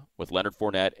at you with Leonard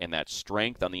Fournette and that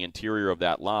strength on the interior of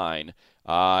that line.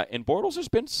 And Bortles has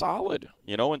been solid,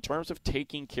 in terms of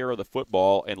taking care of the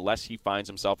football unless he finds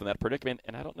himself in that predicament.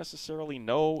 And I don't necessarily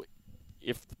know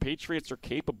if the Patriots are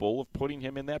capable of putting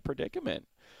him in that predicament.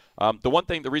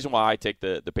 The reason why I take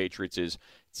the Patriots is it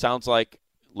sounds like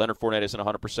Leonard Fournette isn't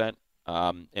 100%.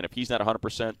 And if he's not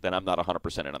 100%, then I'm not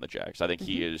 100% in on the Jags. I think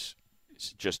he is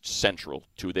just central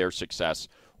to their success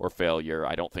or failure.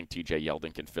 I don't think TJ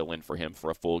Yeldon can fill in for him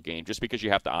for a full game just because you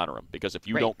have to honor him. Because if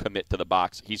you don't commit to the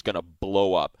box, he's going to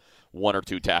blow up one or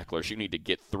two tacklers. You need to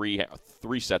get three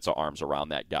sets of arms around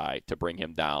that guy to bring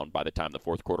him down by the time the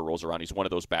fourth quarter rolls around. He's one of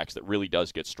those backs that really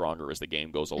does get stronger as the game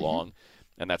goes along.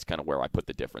 And that's kind of where I put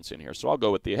the difference in here. So I'll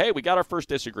go with hey, we got our first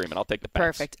disagreement. I'll take the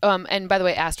pass. Perfect. And by the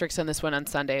way, asterisk on this one on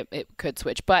Sunday, it could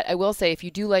switch. But I will say, if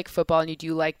you do like football and you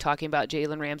do like talking about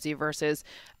Jalen Ramsey versus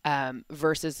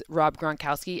Rob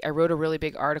Gronkowski, I wrote a really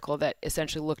big article that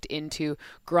essentially looked into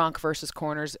Gronk versus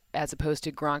corners as opposed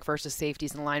to Gronk versus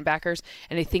safeties and linebackers.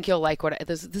 And I think you'll like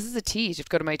this is a tease. You have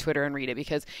to go to my Twitter and read it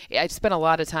because I spent a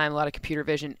lot of time, a lot of computer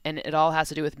vision, and it all has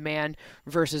to do with man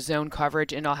versus zone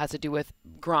coverage, and it all has to do with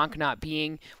Gronk not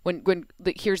being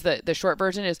here's the short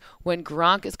version is when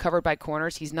Gronk is covered by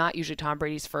corners, he's not usually Tom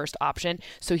Brady's first option,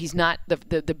 so he's not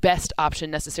the best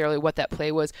option necessarily what that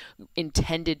play was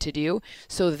intended to do.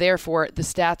 So therefore, the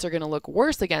stats are going to look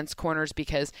worse against corners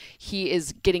because he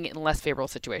is getting it in less favorable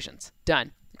situations.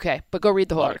 Done. Okay, but go read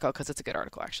the whole article because it's a good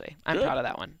article, actually. I'm proud of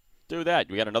that one. Do that.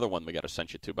 We got another one we got to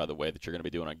send you to, by the way, that you're going to be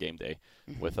doing on game day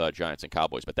with Giants and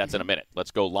Cowboys. But that's in a minute.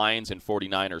 Let's go Lions and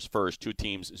 49ers first. Two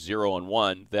teams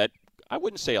 0-1 that I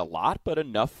wouldn't say a lot, but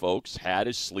enough folks had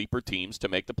as sleeper teams to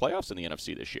make the playoffs in the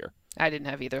NFC this year. I didn't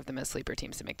have either of them as sleeper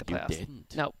teams to make the playoffs. You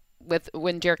didn't? No.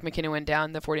 When Jerick McKinnon went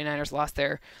down, the 49ers lost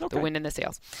the wind in the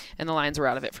sails, and the Lions were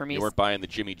out of it for me. You weren't buying the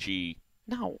Jimmy G.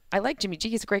 No, I like Jimmy G.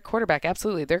 He's a great quarterback.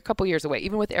 Absolutely. They're a couple years away,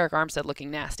 even with Eric Armstead looking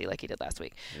nasty like he did last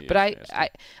week.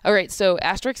 All right, so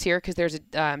asterisks here because there's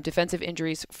defensive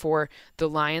injuries for the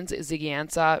Lions. Ziggy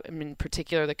Ansah, in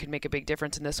particular, that could make a big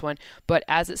difference in this one. But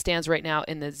as it stands right now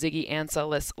in the Ziggy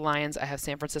Ansah-less Lions, I have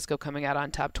San Francisco coming out on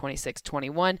top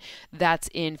 26-21. That's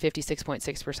in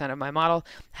 56.6% of my model.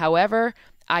 However,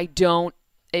 I don't.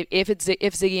 If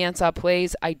Ziggy Ansah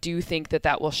plays, I do think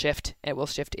that will shift. It will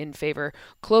shift in favor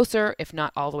closer, if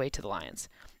not all the way to the Lions.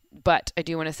 But I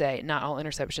do want to say not all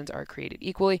interceptions are created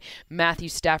equally. Matthew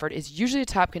Stafford is usually a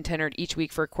top contender each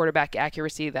week for quarterback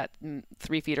accuracy, that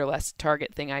 3 feet or less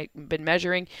target thing I've been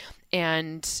measuring,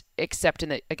 and except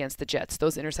against the Jets.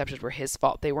 Those interceptions were his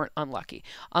fault. They weren't unlucky.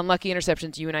 Unlucky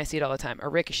interceptions, you and I see it all the time. A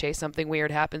ricochet, something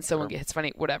weird happens, someone gets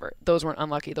funny, whatever. Those weren't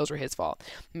unlucky. Those were his fault.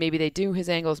 Maybe they do his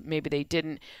angles, maybe they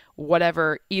didn't.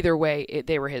 Whatever, either way,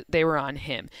 they were on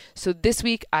him. So this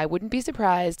week, I wouldn't be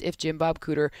surprised if Jim Bob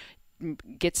Cooter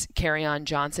gets Kerryon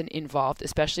Johnson involved,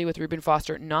 especially with Reuben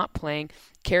Foster not playing.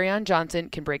 Kerryon Johnson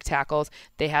can break tackles.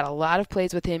 They had a lot of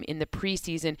plays with him in the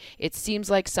preseason. It seems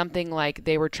like something like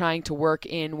they were trying to work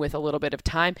in with a little bit of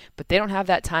time, but they don't have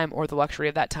that time or the luxury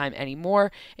of that time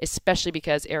anymore, especially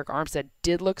because Eric Armstead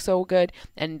did look so good,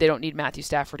 and they don't need Matthew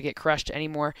Stafford to get crushed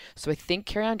anymore. So I think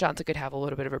Kerryon Johnson could have a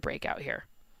little bit of a breakout here.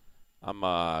 I'm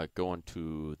going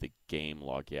to the game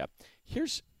log. Yeah.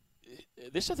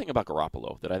 This is the thing about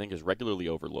Garoppolo that I think is regularly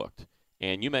overlooked.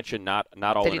 And you mentioned not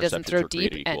all that he doesn't throw are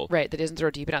deep, created equal. Right, that he doesn't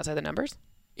throw deep and outside the numbers.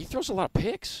 He throws a lot of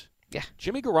picks. Yeah.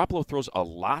 Jimmy Garoppolo throws a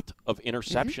lot of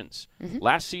interceptions.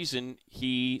 Last season,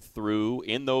 he threw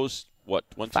in those,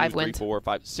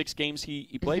 6 games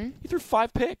he played, he threw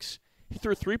 5 picks. He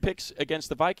threw 3 picks against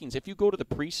the Vikings. If you go to the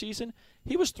preseason,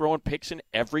 he was throwing picks in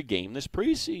every game this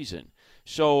preseason.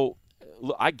 So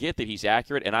I get that he's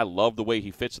accurate, and I love the way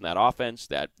he fits in that offense,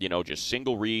 that, just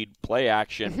single read, play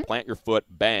action, plant your foot,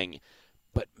 bang.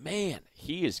 But, man,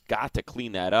 he has got to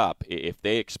clean that up if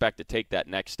they expect to take that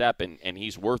next step, and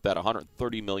he's worth that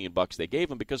 $130 million they gave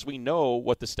him, because we know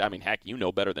what heck, you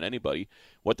know better than anybody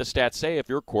what the stats say. If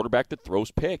you're a quarterback that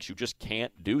throws picks, you just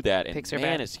can't do that. And,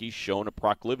 man, has he shown a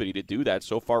proclivity to do that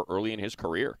so far early in his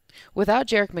career. Without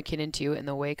Jerick McKinnon, too, and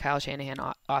the way Kyle Shanahan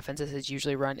offenses is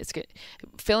usually run,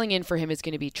 filling in for him is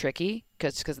going to be tricky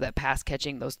because of that pass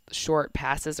catching. Those short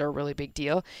passes are a really big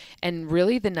deal. And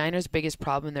really, the Niners' biggest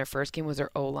problem in their first game was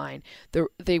their O-line.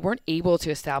 They weren't able to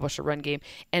establish a run game.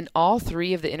 And all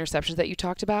 3 of the interceptions that you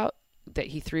talked about that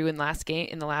he threw in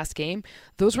the last game,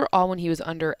 those were all when he was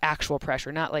under actual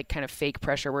pressure, not like kind of fake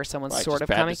pressure where someone's Right, sort just of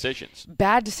bad coming. decisions.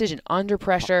 Bad decision under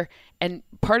pressure, and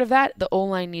part of that, the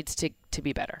O-line needs to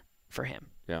be better for him.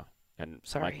 Yeah, and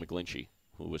Sorry. Mike McGlinchey,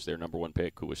 who was their number one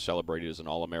pick, who was celebrated as an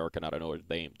All-American out of Notre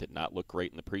Dame, did not look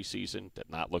great in the preseason, did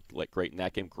not look like great in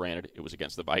that game. Granted, it was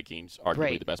against the Vikings, arguably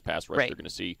Right. the best pass rush Right. they're going to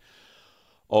see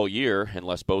all year,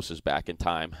 unless Bosa's back in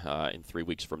time in 3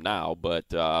 weeks from now. But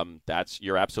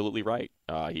you're absolutely right.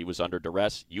 He was under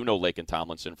duress. You know Laken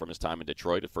Tomlinson from his time in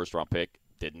Detroit, a first-round pick,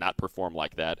 did not perform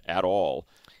like that at all.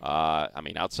 I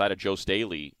mean, outside of Joe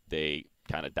Staley, they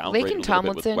kind of downgraded Laken a little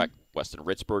Tomlinson, bit with Weston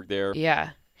Ritzburg there.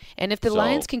 Yeah. And if the So-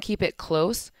 Lions can keep it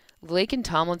close, Laken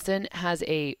Tomlinson has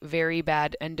a very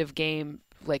bad end of game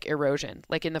like erosion.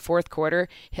 Like in the fourth quarter,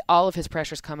 all of his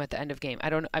pressures come at the end of game.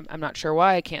 I'm not sure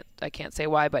why. I can't say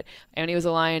why, but when he was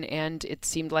a Lion, and it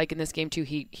seemed like in this game too,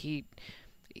 he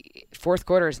fourth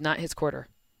quarter is not his quarter,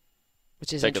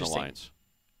 which is Taking interesting. the Lions.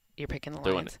 You're picking the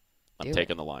Doing Lions. it. I'm Do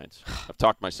taking the Lions. I've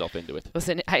talked myself into it.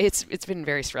 Listen, it's been a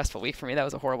very stressful week for me. That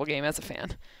was a horrible game as a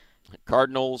fan.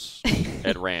 Cardinals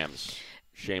at Rams.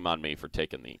 Shame on me for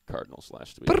taking the Cardinals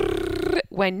last week.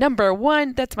 My number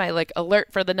one, that's my alert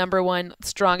for the number one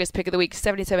strongest pick of the week.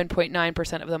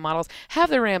 77.9% of the models have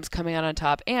the Rams coming out on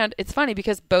top. And it's funny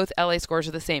because both LA scores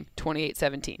are the same,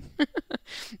 28-17.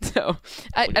 So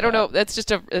I don't know.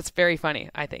 It's very funny.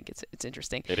 I think it's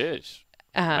interesting. It is.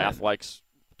 Math likes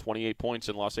 28 points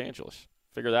in Los Angeles.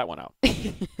 Figure that one out.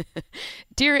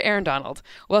 Dear Aaron Donald,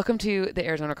 welcome to the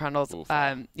Arizona Cardinals. Oof.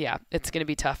 Yeah, it's going to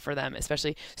be tough for them,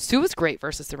 especially Sue was great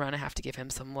versus the run. I have to give him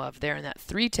some love there in that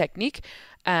 3 technique.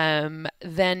 But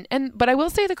I will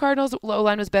say the Cardinals' low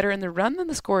line was better in the run than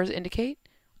the scores indicate.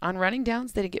 On running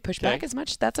downs, they didn't get pushed back as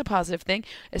much. That's a positive thing,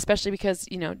 especially because,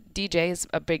 DJ is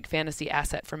a big fantasy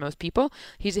asset for most people.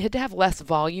 He had to have less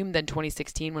volume than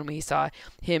 2016 when we saw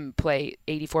him play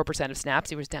 84% of snaps.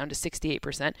 He was down to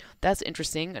 68%. That's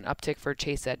interesting, an uptick for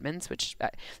Chase Edmonds, which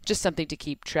just something to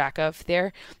keep track of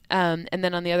there. And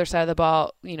then on the other side of the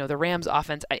ball, the Rams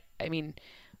offense,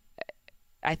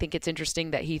 I think it's interesting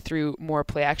that he threw more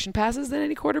play action passes than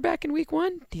any quarterback in week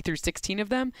 1. He threw 16 of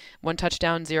them, 1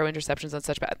 touchdown, 0 interceptions on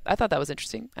such bad. I thought that was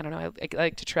interesting. I don't know. I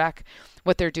like to track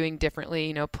what they're doing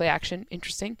differently, play action,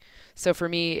 interesting. So for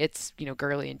me, it's,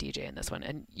 Gurley and DJ in this one.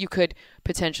 And you could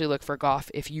potentially look for Goff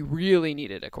if you really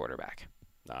needed a quarterback.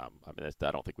 I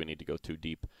don't think we need to go too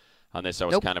deep on this. I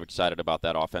was kind of excited about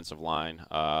that offensive line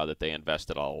that they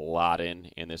invested a lot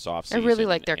in this offseason. I really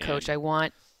like their coach. I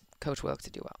want Coach Wilks to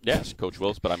do well. Yes, Coach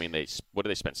Wilks, but what did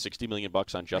they spend? $60 million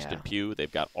on Justin Pugh.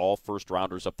 They've got all first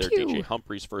rounders up there. Pugh. DJ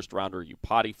Humphries, first rounder.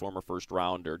 Upati, former first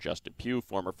rounder. Justin Pugh,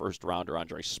 former first rounder.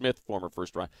 Andre Smith, former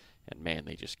first rounder. And man,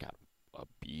 they just got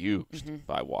abused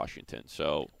by Washington.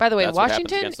 So by the way, that's what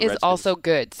Washington happens against the is Redskins. also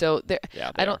good. So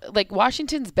I don't are. like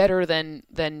Washington's better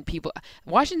than people.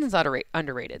 Washington's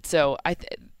underrated. So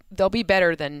they'll be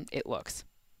better than it looks.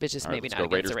 It's just maybe let's not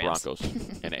go against Raiders, the Rams.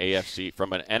 Broncos.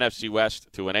 From an NFC West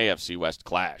to an AFC West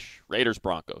clash. Raiders,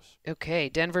 Broncos. Okay,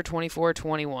 Denver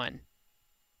 24-21.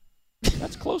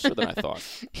 That's closer than I thought.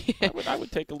 I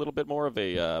would take a little bit more of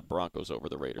a Broncos over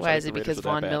the Raiders. Why I is it think the because Raiders are that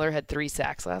Von bad. Miller had 3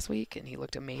 sacks last week and he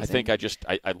looked amazing? I think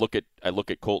I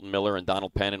look at Colton Miller and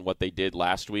Donald Penn and what they did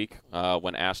last week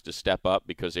when asked to step up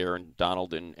because Aaron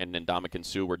Donald and Ndamukong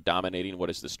Suh were dominating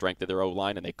what is the strength of their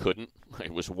O-line, and they couldn't.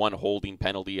 It was one holding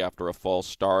penalty after a false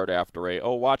start after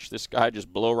watch this guy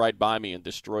just blow right by me and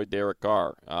destroyed Derek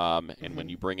Carr. And when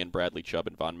you bring in Bradley Chubb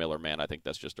and Von Miller, man, I think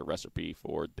that's just a recipe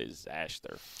for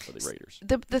disaster for the Raiders.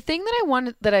 The thing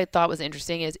that I thought was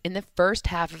interesting is in the first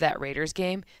half of that Raiders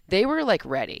game, they were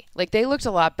ready. They looked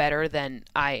a lot better than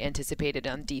I anticipated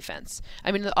on defense.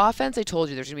 I mean, the offense, I told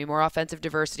you there's going to be more offensive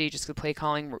diversity, just the play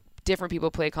calling, different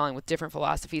people play calling with different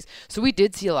philosophies. So we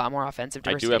did see a lot more offensive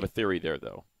diversity. I do have a theory there,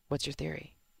 though. What's your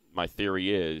theory? My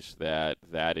theory is that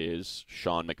is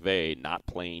Sean McVay not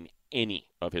playing any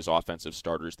of his offensive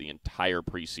starters the entire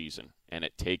preseason and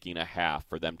it taking a half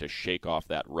for them to shake off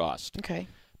that rust. Okay.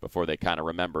 Before they kind of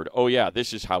remembered,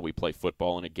 this is how we play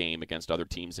football in a game against other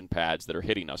teams in pads that are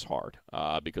hitting us hard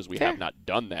because we have not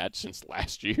done that since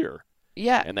last year.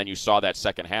 Yeah. And then you saw that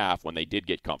second half when they did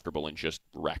get comfortable and just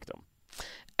wrecked them.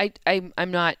 I'm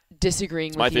not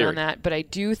disagreeing with you on that, but I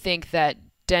do think that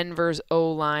Denver's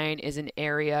O-line is an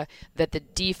area that the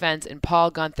defense and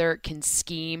Paul Guenther can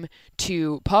scheme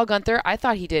to. Paul Guenther, I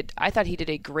thought he did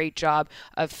a great job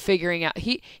of figuring out.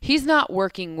 He's not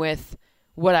working with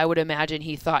what I would imagine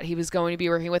he thought he was going to be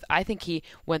working with. I think he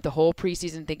went the whole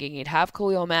preseason thinking he'd have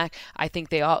Khalil Mack. I think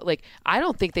they all I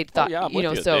don't think they thought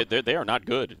so they are not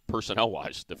good personnel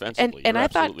wise defensively. And I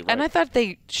thought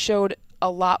they showed a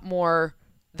lot more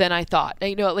than I thought.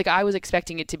 Like I was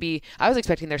expecting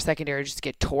their secondary just to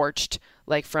get torched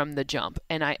like from the jump.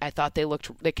 And I thought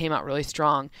they came out really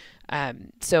strong.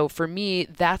 So for me,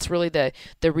 that's really the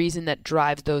reason that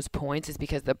drives those points is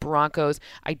because the Broncos,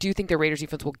 I do think the Raiders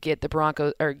defense will give the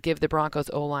Broncos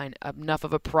O-line enough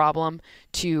of a problem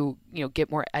to, get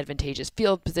more advantageous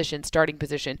field position, starting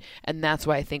position. And that's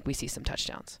why I think we see some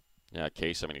touchdowns. Yeah,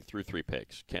 Case, he threw 3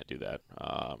 picks. Can't do that.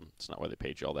 It's not why they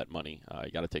paid you all that money.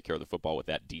 You got to take care of the football with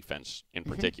that defense in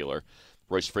particular.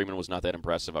 Royce Freeman was not that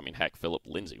impressive. Heck, Philip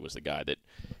Lindsay was the guy that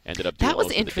ended up doing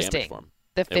most of the damage for him.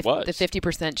 The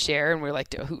 50% share, and we're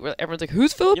like, everyone's like,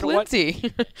 who's Philip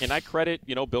Lindsay? And I credit,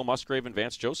 Bill Musgrave and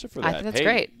Vance Joseph for that. I think that's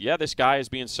great. Yeah, this guy is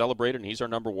being celebrated, and he's our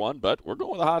number 1, but we're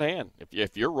going with a hot hand.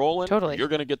 If you're rolling, totally. You're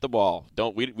going to get the ball.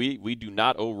 We do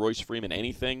not owe Royce Freeman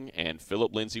anything, and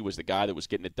Philip Lindsay was the guy that was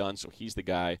getting it done, so he's the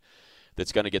guy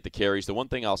that's going to get the carries. The one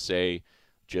thing I'll say,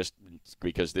 just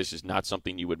because this is not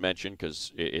something you would mention,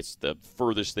 because it's the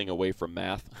furthest thing away from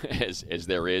math as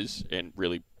there is, and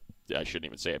really, I shouldn't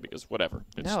even say it because whatever.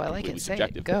 It's no, I like it.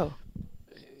 Subjective. Say it. Go.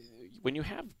 When you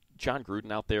have John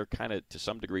Gruden out there kind of to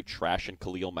some degree trashing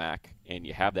Khalil Mack, and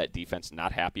you have that defense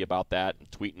not happy about that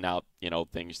and tweeting out,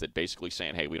 things that basically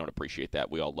saying, hey, we don't appreciate that.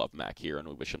 We all love Mack here and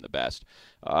we wish him the best.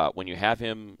 When you have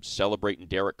him celebrating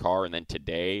Derek Carr, and then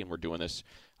today, and we're doing this,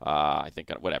 I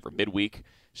think, midweek,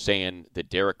 saying that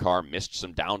Derek Carr missed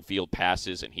some downfield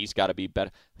passes and he's got to be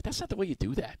better. But that's not the way you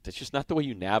do that. That's just not the way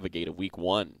you navigate a week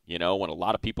 1, when a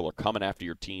lot of people are coming after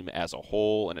your team as a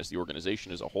whole and as the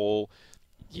organization as a whole.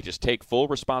 You just take full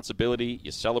responsibility,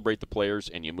 you celebrate the players,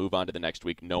 and you move on to the next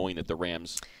week knowing that the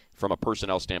Rams, from a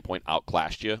personnel standpoint,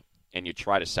 outclassed you, and you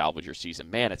try to salvage your season.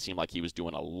 Man, it seemed like he was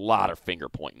doing a lot of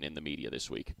finger-pointing in the media this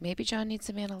week. Maybe John needs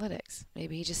some analytics.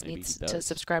 Maybe he just needs to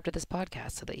subscribe to this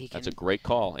podcast so that he can... That's a great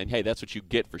call. And, hey, that's what you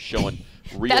get for showing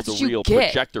reel-to-reel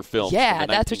projector films from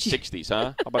the 1960s,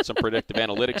 huh? How about some predictive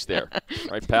analytics there?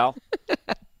 Right, pal?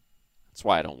 That's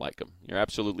why I don't like him. You're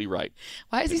absolutely right.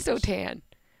 Why is he so tan?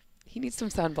 He needs some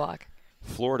sunblock.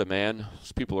 Florida, man.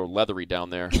 Those people are leathery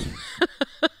down there.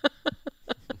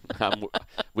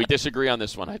 We disagree on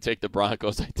this one. I take the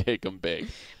Broncos. I take them big.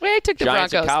 Wait, I took the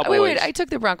Giants Broncos. Wait, I took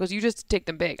the Broncos. You just take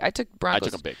them big. I took Broncos.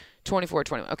 I took them big.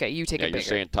 24-21. Okay, you take it bigger. You're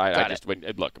saying tied.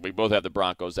 Look, we both have the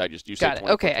Broncos. You said 24-21.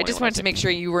 Okay, I just wanted to make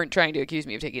sure you weren't trying to accuse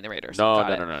me of taking the Raiders.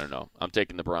 No. I'm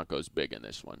taking the Broncos big in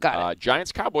this one. Got it.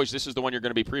 Giants, Cowboys, this is the one you're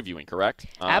going to be previewing, correct?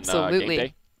 Absolutely. Game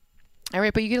day? All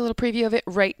right, but you get a little preview of it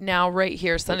right now, right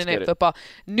here, Sunday Night Football.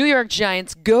 New York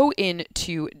Giants go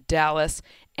into Dallas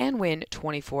and win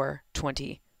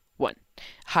 24-21.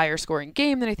 Higher scoring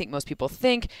game than I think most people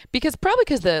think, because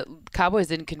the Cowboys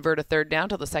didn't convert a third down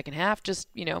till the second half. Just,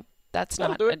 that's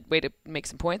not a way to make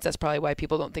some points. That's probably why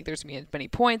people don't think there's going to be as many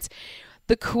points.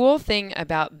 The cool thing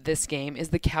about this game is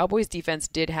the Cowboys defense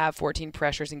did have 14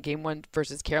 pressures in game 1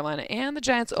 versus Carolina, and the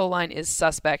Giants O-line is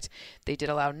suspect. They did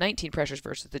allow 19 pressures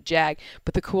versus the Jag.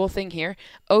 But the cool thing here,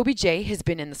 OBJ has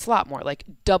been in the slot more, like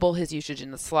double his usage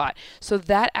in the slot. So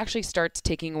that actually starts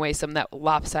taking away some of that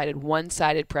lopsided,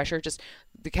 one-sided pressure. Just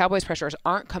the Cowboys pressures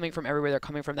aren't coming from everywhere. They're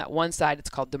coming from that one side. It's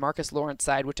called DeMarcus Lawrence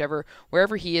side,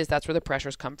 wherever he is, that's where the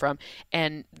pressures come from.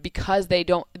 And because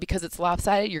it's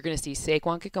lopsided, you're going to see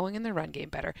Saquon get going in the run game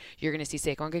better. You're going to see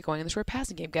Saquon get going in the short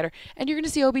passing game better. And you're going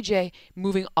to see OBJ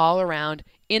moving all around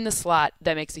in the slot.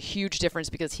 That makes a huge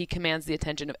difference because he commands the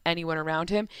attention of anyone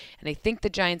around him. And I think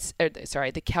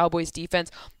the Cowboys defense,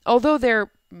 although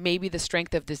they're maybe the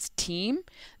strength of this team,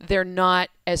 they're not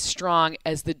as strong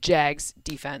as the Jags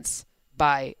defense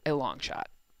by a long shot.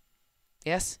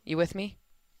 Yes? You with me?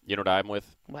 You know what I'm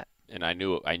with? What? And I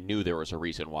knew there was a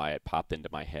reason why it popped into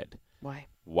my head. Why?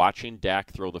 Watching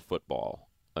Dak throw the football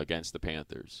against the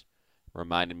Panthers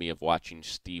reminded me of watching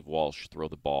Steve Walsh throw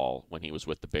the ball when he was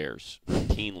with the Bears,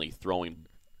 routinely throwing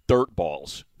dirt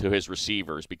balls to his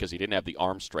receivers because he didn't have the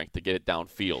arm strength to get it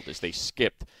downfield as they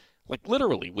skipped. Like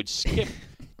literally would skip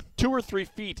 2 or 3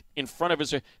 feet in front of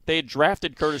his. They had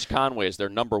drafted Curtis Conway as their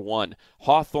number 1.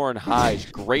 Hawthorne High's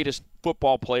greatest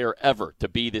football player ever to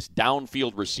be this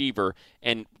downfield receiver.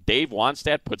 And Dave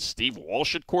Wannstedt put Steve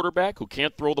Walsh at quarterback, who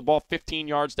can't throw the ball 15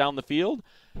 yards down the field.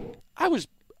 I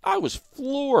was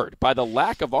floored by the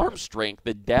lack of arm strength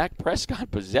that Dak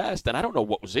Prescott possessed, and I don't know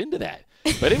what was into that.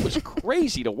 But it was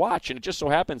crazy to watch, and it just so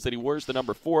happens that he wears the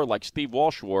number 4 like Steve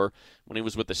Walsh wore when he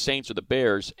was with the Saints or the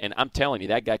Bears, and I'm telling you,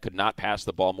 that guy could not pass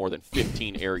the ball more than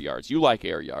 15 air yards. You like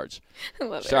air yards. I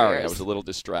love Sorry, air yards. I was a little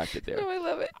distracted there. No, I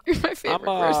love it. You're my favorite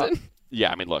person.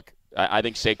 Yeah, look, I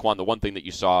think Saquon, the one thing that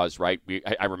you saw is, right,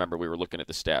 I remember we were looking at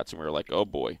the stats, and we were like, oh,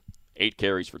 boy. 8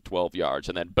 carries for 12 yards,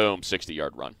 and then boom,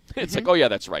 60-yard run. It's like, oh, yeah,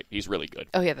 that's right. He's really good.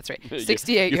 Oh, yeah, that's right.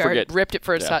 68-yard, ripped it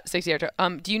for a Yeah.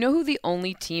 60-yard. Do you know who the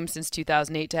only team since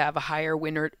 2008 to have a higher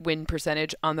win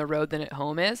percentage on the road than at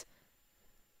home is?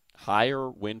 Higher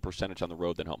win percentage on the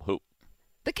road than home. Who?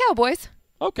 The Cowboys.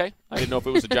 Okay. I didn't know if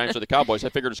it was the Giants or the Cowboys. I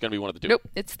figured it was going to be one of the two. Nope,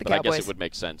 it's the but Cowboys. I guess it would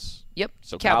make sense. Yep.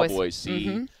 So Cowboys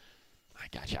see. I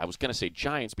got you. I was going to say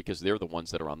Giants because they're the ones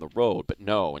that are on the road, but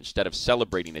no. Instead of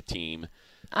celebrating a team,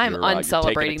 I'm you're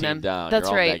uncelebrating taking a team them. down. That's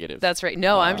You're all right. negative. That's right.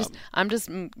 No, I'm just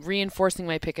reinforcing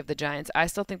my pick of the Giants. I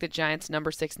still think the Giants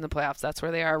number 6 in the playoffs. That's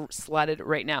where they are slotted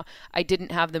right now. I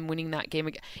didn't have them winning that game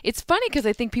again. It's funny because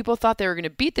I think people thought they were going to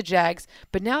beat the Jags,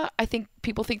 but now I think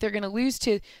people think they're going to lose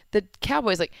to the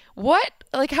Cowboys. Like what?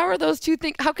 Like how are those two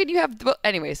things? How can you have?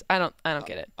 Anyways, I don't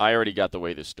get it. I already got the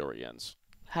way this story ends.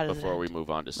 How does before it we end? move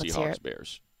on to Let's hear Seahawks it.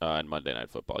 Bears and Monday Night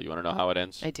Football. You want to know how it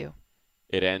ends? I do.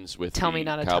 It ends with Tell the me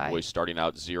not a Cowboys tie. starting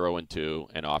out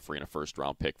 0-2 and offering a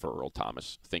first-round pick for Earl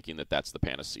Thomas, thinking that that's the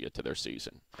panacea to their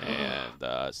season. And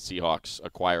Seahawks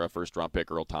acquire a first-round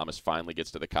pick. Earl Thomas finally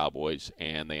gets to the Cowboys,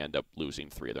 and they end up losing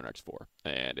 3 of their next 4.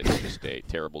 And it's just a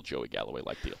terrible Joey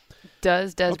Galloway-like deal.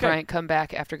 Does Des Okay. Bryant come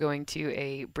back after going to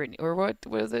a Britney or what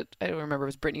was it? I don't remember. It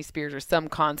was Britney Spears or some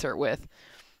concert with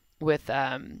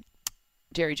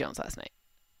Jerry Jones last night.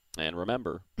 And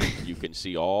remember, you can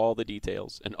see all the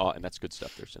details, and that's good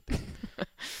stuff there, Cynthia.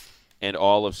 And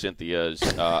all of Cynthia's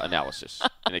analysis,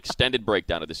 an extended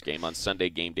breakdown of this game on Sunday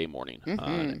game day morning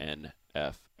on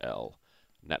NFL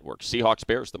Network. Seahawks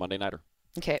Bears, the Monday Nighter.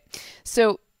 Okay.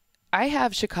 So I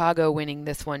have Chicago winning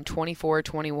this one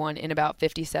 24-21 in about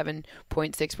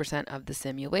 57.6% of the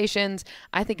simulations.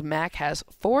 I think Mac has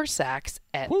 4 sacks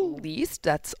at least.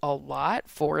 That's a lot.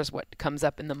 4 is what comes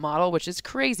up in the model, which is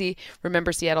crazy.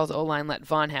 Remember, Seattle's O-line let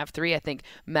Vaughn have 3. I think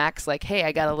Mac's like, hey,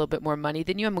 I got a little bit more money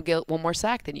than you. I'm going to get 1 more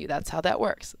sack than you. That's how that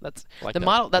works. That's Like the that.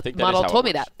 model. I That think that is model how it told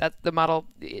me works. that. That's the model.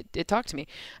 It talked to me.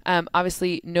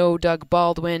 Obviously, no Doug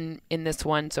Baldwin in this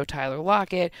one, so Tyler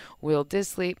Lockett, Will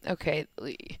Dissly. Okay,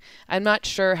 I'm not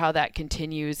sure how that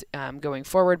continues going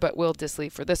forward, but Will Dissly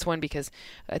for this one because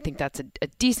I think that's a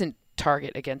decent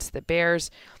target against the Bears.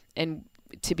 And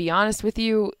to be honest with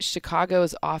you,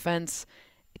 Chicago's offense,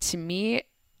 to me,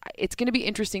 it's going to be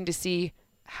interesting to see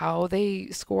how they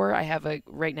score.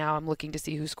 Right now I'm looking to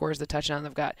see who scores the touchdown.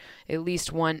 They've got at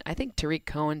least one. I think Tariq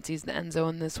Cohen sees the end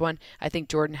zone in this one. I think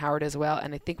Jordan Howard as well.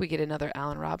 And I think we get another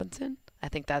Allen Robinson. I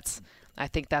think that's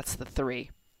the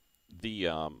 3.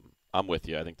 I'm with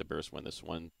you. I think the Bears win this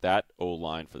one. That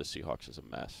O-line for the Seahawks is a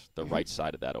mess. The right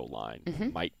side of that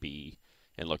O-line might be,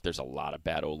 and look, there's a lot of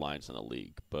bad O-lines in the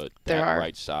league, but There that are.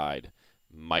 right side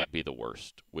might be the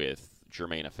worst with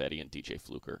Jermaine Ifedi and DJ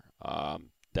Fluker.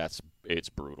 It's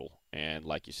brutal. And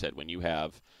like you said, when you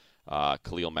have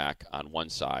Khalil Mack on one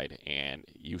side, and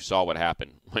you saw what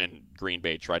happened when Green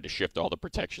Bay tried to shift all the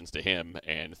protections to him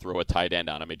and throw a tight end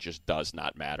on him. It just does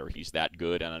not matter. He's that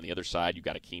good. And on the other side, you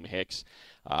got Akeem Hicks,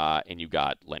 and you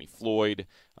got Lenny Floyd.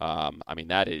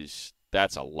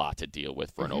 That's a lot to deal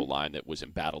with for an O-line that was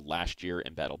embattled last year,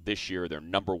 embattled this year. Their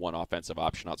number 1 offensive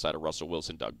option outside of Russell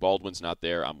Wilson, Doug Baldwin's not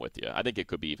there. I'm with you. I think it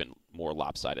could be even more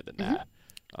lopsided than that.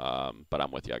 But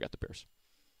I'm with you. I got the Bears.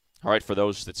 All right, for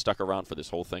those that stuck around for this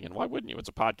whole thing, and why wouldn't you? It's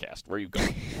a podcast. Where are you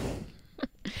going?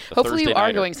 Hopefully you Thursday are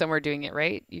Nighter. going somewhere doing it,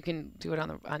 right? You can do it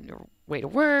on your way to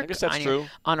work. I guess that's on true.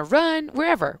 On a run,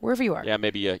 wherever you are. Yeah,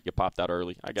 maybe you popped out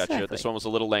early. I got you. Exactly. This one was a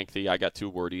little lengthy. I got too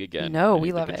wordy again. No, I we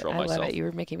need to love it. control I love myself. it. You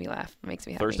were making me laugh. It makes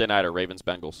me happy. Thursday Nighter,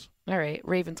 Ravens-Bengals. All right,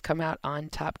 Ravens come out on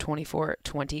top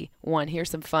 24-21.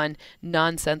 Here's some fun,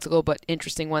 nonsensical but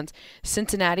interesting ones.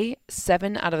 Cincinnati,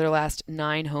 7 out of their last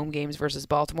 9 home games versus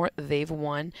Baltimore. They've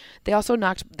won. They also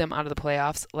knocked them out of the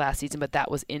playoffs last season, but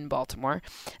that was in Baltimore.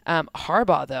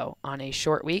 Harbaugh, though, on a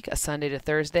short week, a Sunday to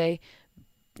Thursday,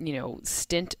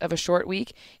 stint of a short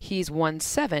week, he's won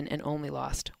 7 and only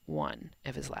lost 1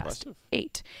 of his last Impressive.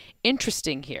 8.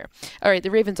 Interesting here. All right, the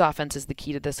Ravens offense is the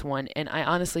key to this one, and I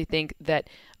honestly think that,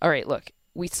 all right, look,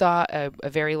 we saw a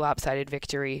very lopsided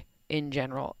victory in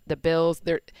general. The Bills,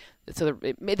 they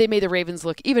made the Ravens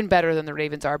look even better than the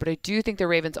Ravens are, but I do think the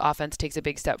Ravens offense takes a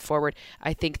big step forward.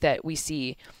 I think that we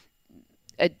see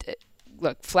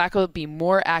Flacco be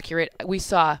more accurate. We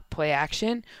saw play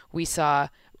action. We saw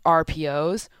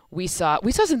RPOs. We saw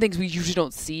some things we usually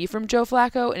don't see from Joe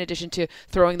Flacco, in addition to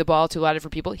throwing the ball to a lot of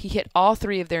different people. He hit all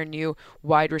 3 of their new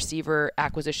wide receiver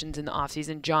acquisitions in the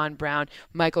offseason, John Brown,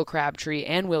 Michael Crabtree,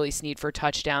 and Willie Snead for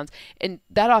touchdowns. And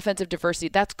that offensive diversity,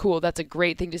 that's cool. That's a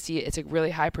great thing to see. It's a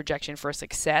really high projection for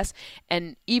success.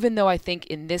 And even though I think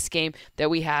in this game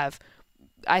that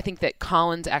I think that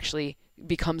Collins actually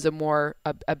becomes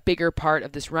a bigger part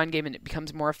of this run game, and it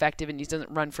becomes more effective, and he doesn't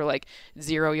run for like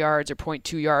 0 yards or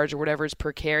 0.2 yards or whatever is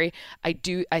per carry, I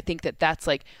think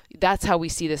that's how we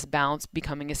see this balance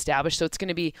becoming established. So it's going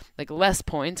to be like less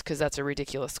points, because that's a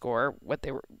ridiculous score.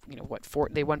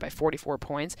 They won by 44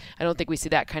 points. I don't think we see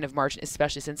that kind of margin,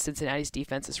 especially since Cincinnati's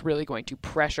defense is really going to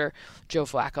pressure Joe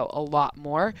Flacco a lot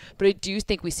more. But I do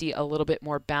think we see a little bit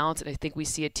more balance, and I think we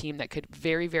see a team that could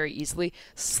very, very easily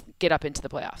get up into the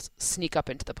playoffs, sneak up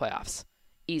into the playoffs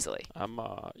easily.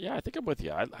 I think I'm with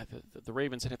you. The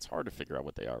Ravens, and it's hard to figure out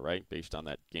what they are, right, based on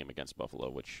that game against Buffalo,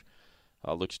 which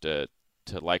looks to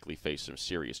likely face some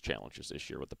serious challenges this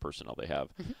year with the personnel they have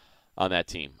on that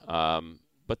team.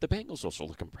 But the Bengals also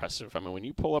look impressive. I mean, when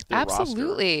you pull up their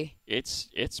Absolutely. roster,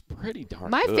 it's pretty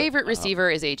darn My good. favorite receiver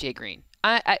is A.J. Green.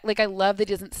 I love that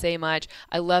he doesn't say much.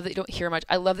 I love that you don't hear much.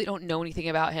 I love that you don't know anything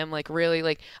about him.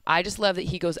 I just love that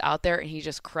he goes out there and he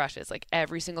just crushes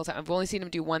every single time. I've only seen him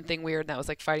do one thing weird, and that was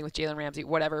fighting with Jalen Ramsey,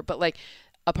 whatever. But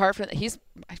apart from that, he's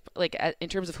in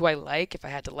terms of who I like, if I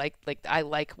had to I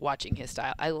like watching his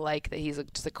style. I like that he's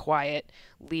just a quiet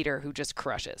leader who just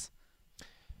crushes.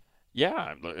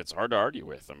 Yeah, it's hard to argue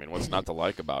with. I mean, what's not to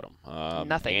like about him?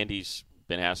 Nothing. Andy's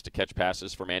been asked to catch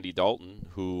passes from Andy Dalton,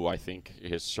 who I think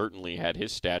has certainly had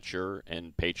his stature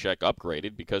and paycheck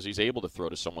upgraded because he's able to throw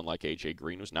to someone like A.J.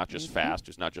 Green, who's not just fast,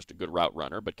 who's not just a good route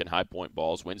runner, but can high point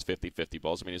balls, wins 50-50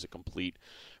 balls. I mean, he's a complete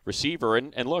receiver.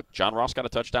 And look, John Ross got a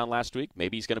touchdown last week.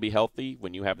 Maybe he's going to be healthy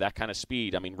when you have that kind of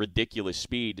speed. I mean, ridiculous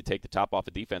speed to take the top off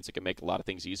a defense. It can make a lot of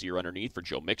things easier underneath for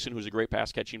Joe Mixon, who's a great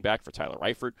pass-catching back, for Tyler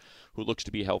Eifert, who looks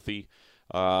to be healthy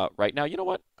right now. You know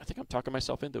what? I think I'm talking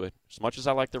myself into it. As much as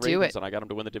I like the Ravens and I got them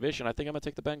to win the division, I think I'm going to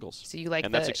take the Bengals. So you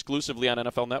like that's exclusively on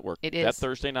NFL Network. It is. That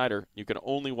Thursday nighter, you can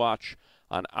only watch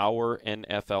on our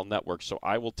NFL Network. So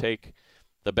I will take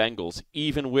the Bengals,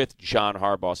 even with John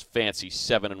Harbaugh's fancy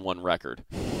 7-1 record.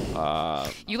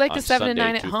 You like the 7-9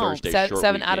 at home.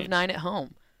 7 out of 9 games. at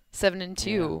home.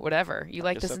 7-2, whatever. You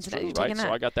like the Cincinnati. You're taking that.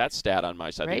 So I got that stat on my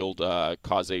side. Right? The old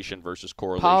causation versus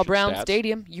correlation. Paul Brown stats.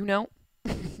 Stadium.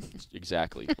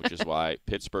 Exactly, which is why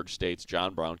Pittsburgh State's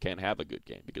John Brown can't have a good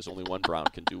game, because only one Brown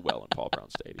can do well in Paul Brown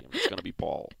Stadium. It's going to be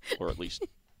Paul, or at least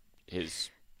his,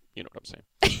 you know what I'm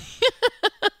saying.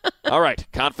 All right,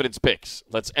 confidence picks.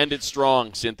 Let's end it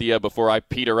strong, Cynthia, before I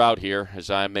peter out here, as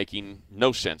I'm making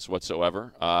no sense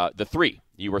whatsoever. The 3.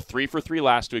 You were 3 for 3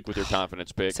 last week with your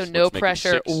confidence picks. So no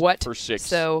pressure. 6 for 6.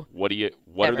 So what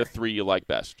are the 3 you like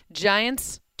best?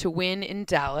 Giants to win in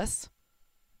Dallas.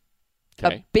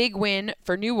 Okay. A big win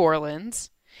for New Orleans,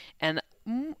 and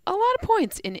a lot of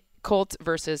points in Colts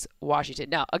versus Washington.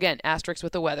 Now, again, asterisks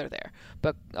with the weather there,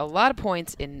 but a lot of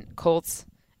points in Colts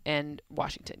and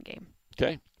Washington game.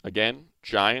 Okay. Again,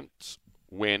 Giants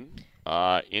win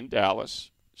in Dallas.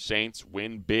 Saints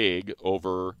win big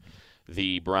over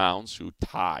the Browns, who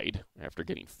tied after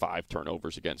getting 5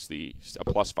 turnovers against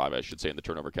 +5, I should say, in the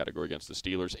turnover category against the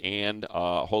Steelers, and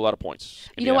a whole lot of points.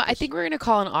 You know what? I think we're going to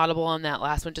call an audible on that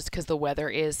last one, just because the weather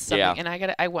is something. Yeah.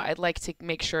 And I'd like to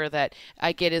make sure that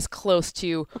I get as close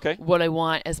to what I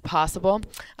want as possible.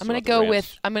 I'm going to go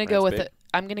with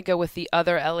the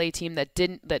other LA team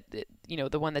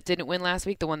the one that didn't win last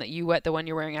week, the one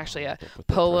you're wearing actually a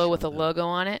polo with a logo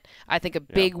on it. I think a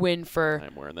big win for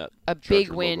I'm wearing that. A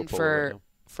big win for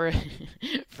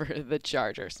the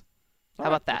Chargers. How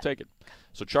about that? We'll take it.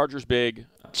 So Chargers big.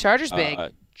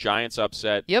 Giants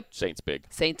upset. Yep. Saints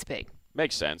big.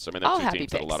 Makes sense. I mean, they're two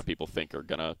teams that a lot of people think are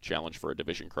going to challenge for a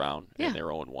division crown, and they're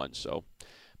 0-1. So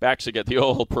backs to get the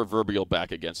old proverbial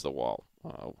back against the wall.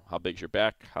 How big's your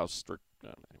back? How strict?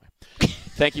 Anyway.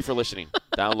 Thank you for listening,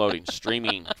 downloading,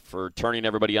 streaming, for turning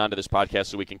everybody onto this podcast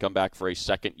so we can come back for a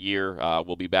second year.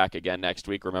 We'll be back again next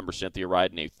week. Remember, Cynthia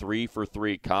riding a 3 for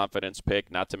 3 confidence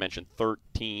pick, not to mention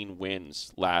 13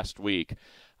 wins last week.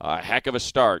 Heck of a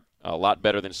start. A lot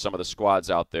better than some of the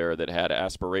squads out there that had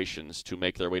aspirations to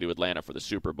make their way to Atlanta for the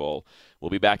Super Bowl.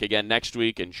 We'll be back again next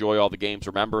week. Enjoy all the games.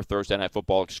 Remember, Thursday Night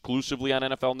Football exclusively on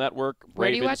NFL Network. Where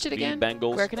do you watch it again?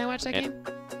 Bengals. Where can I watch that game?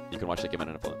 You can watch that game on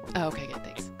NFL Network. Oh, okay, good,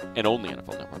 thanks. And only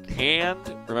NFL Network. And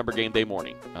remember, game day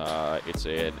morning. It's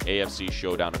an AFC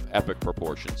showdown of epic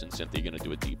proportions, and Cynthia going to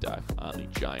do a deep dive on the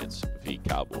Giants v.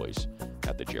 Cowboys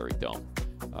at the Jerry Dome.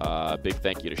 Big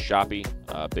thank you to Shoppy.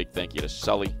 Big thank you to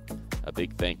Sully. A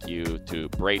big thank you to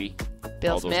Brady.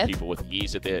 Bill all Smith. Those people with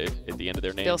E's at the end of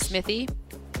their names. Bill Smithy.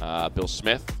 Bill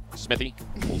Smith. Smithy.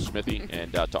 Old Smithy.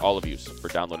 And to all of you for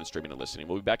downloading, streaming, and listening.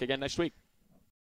 We'll be back again next week.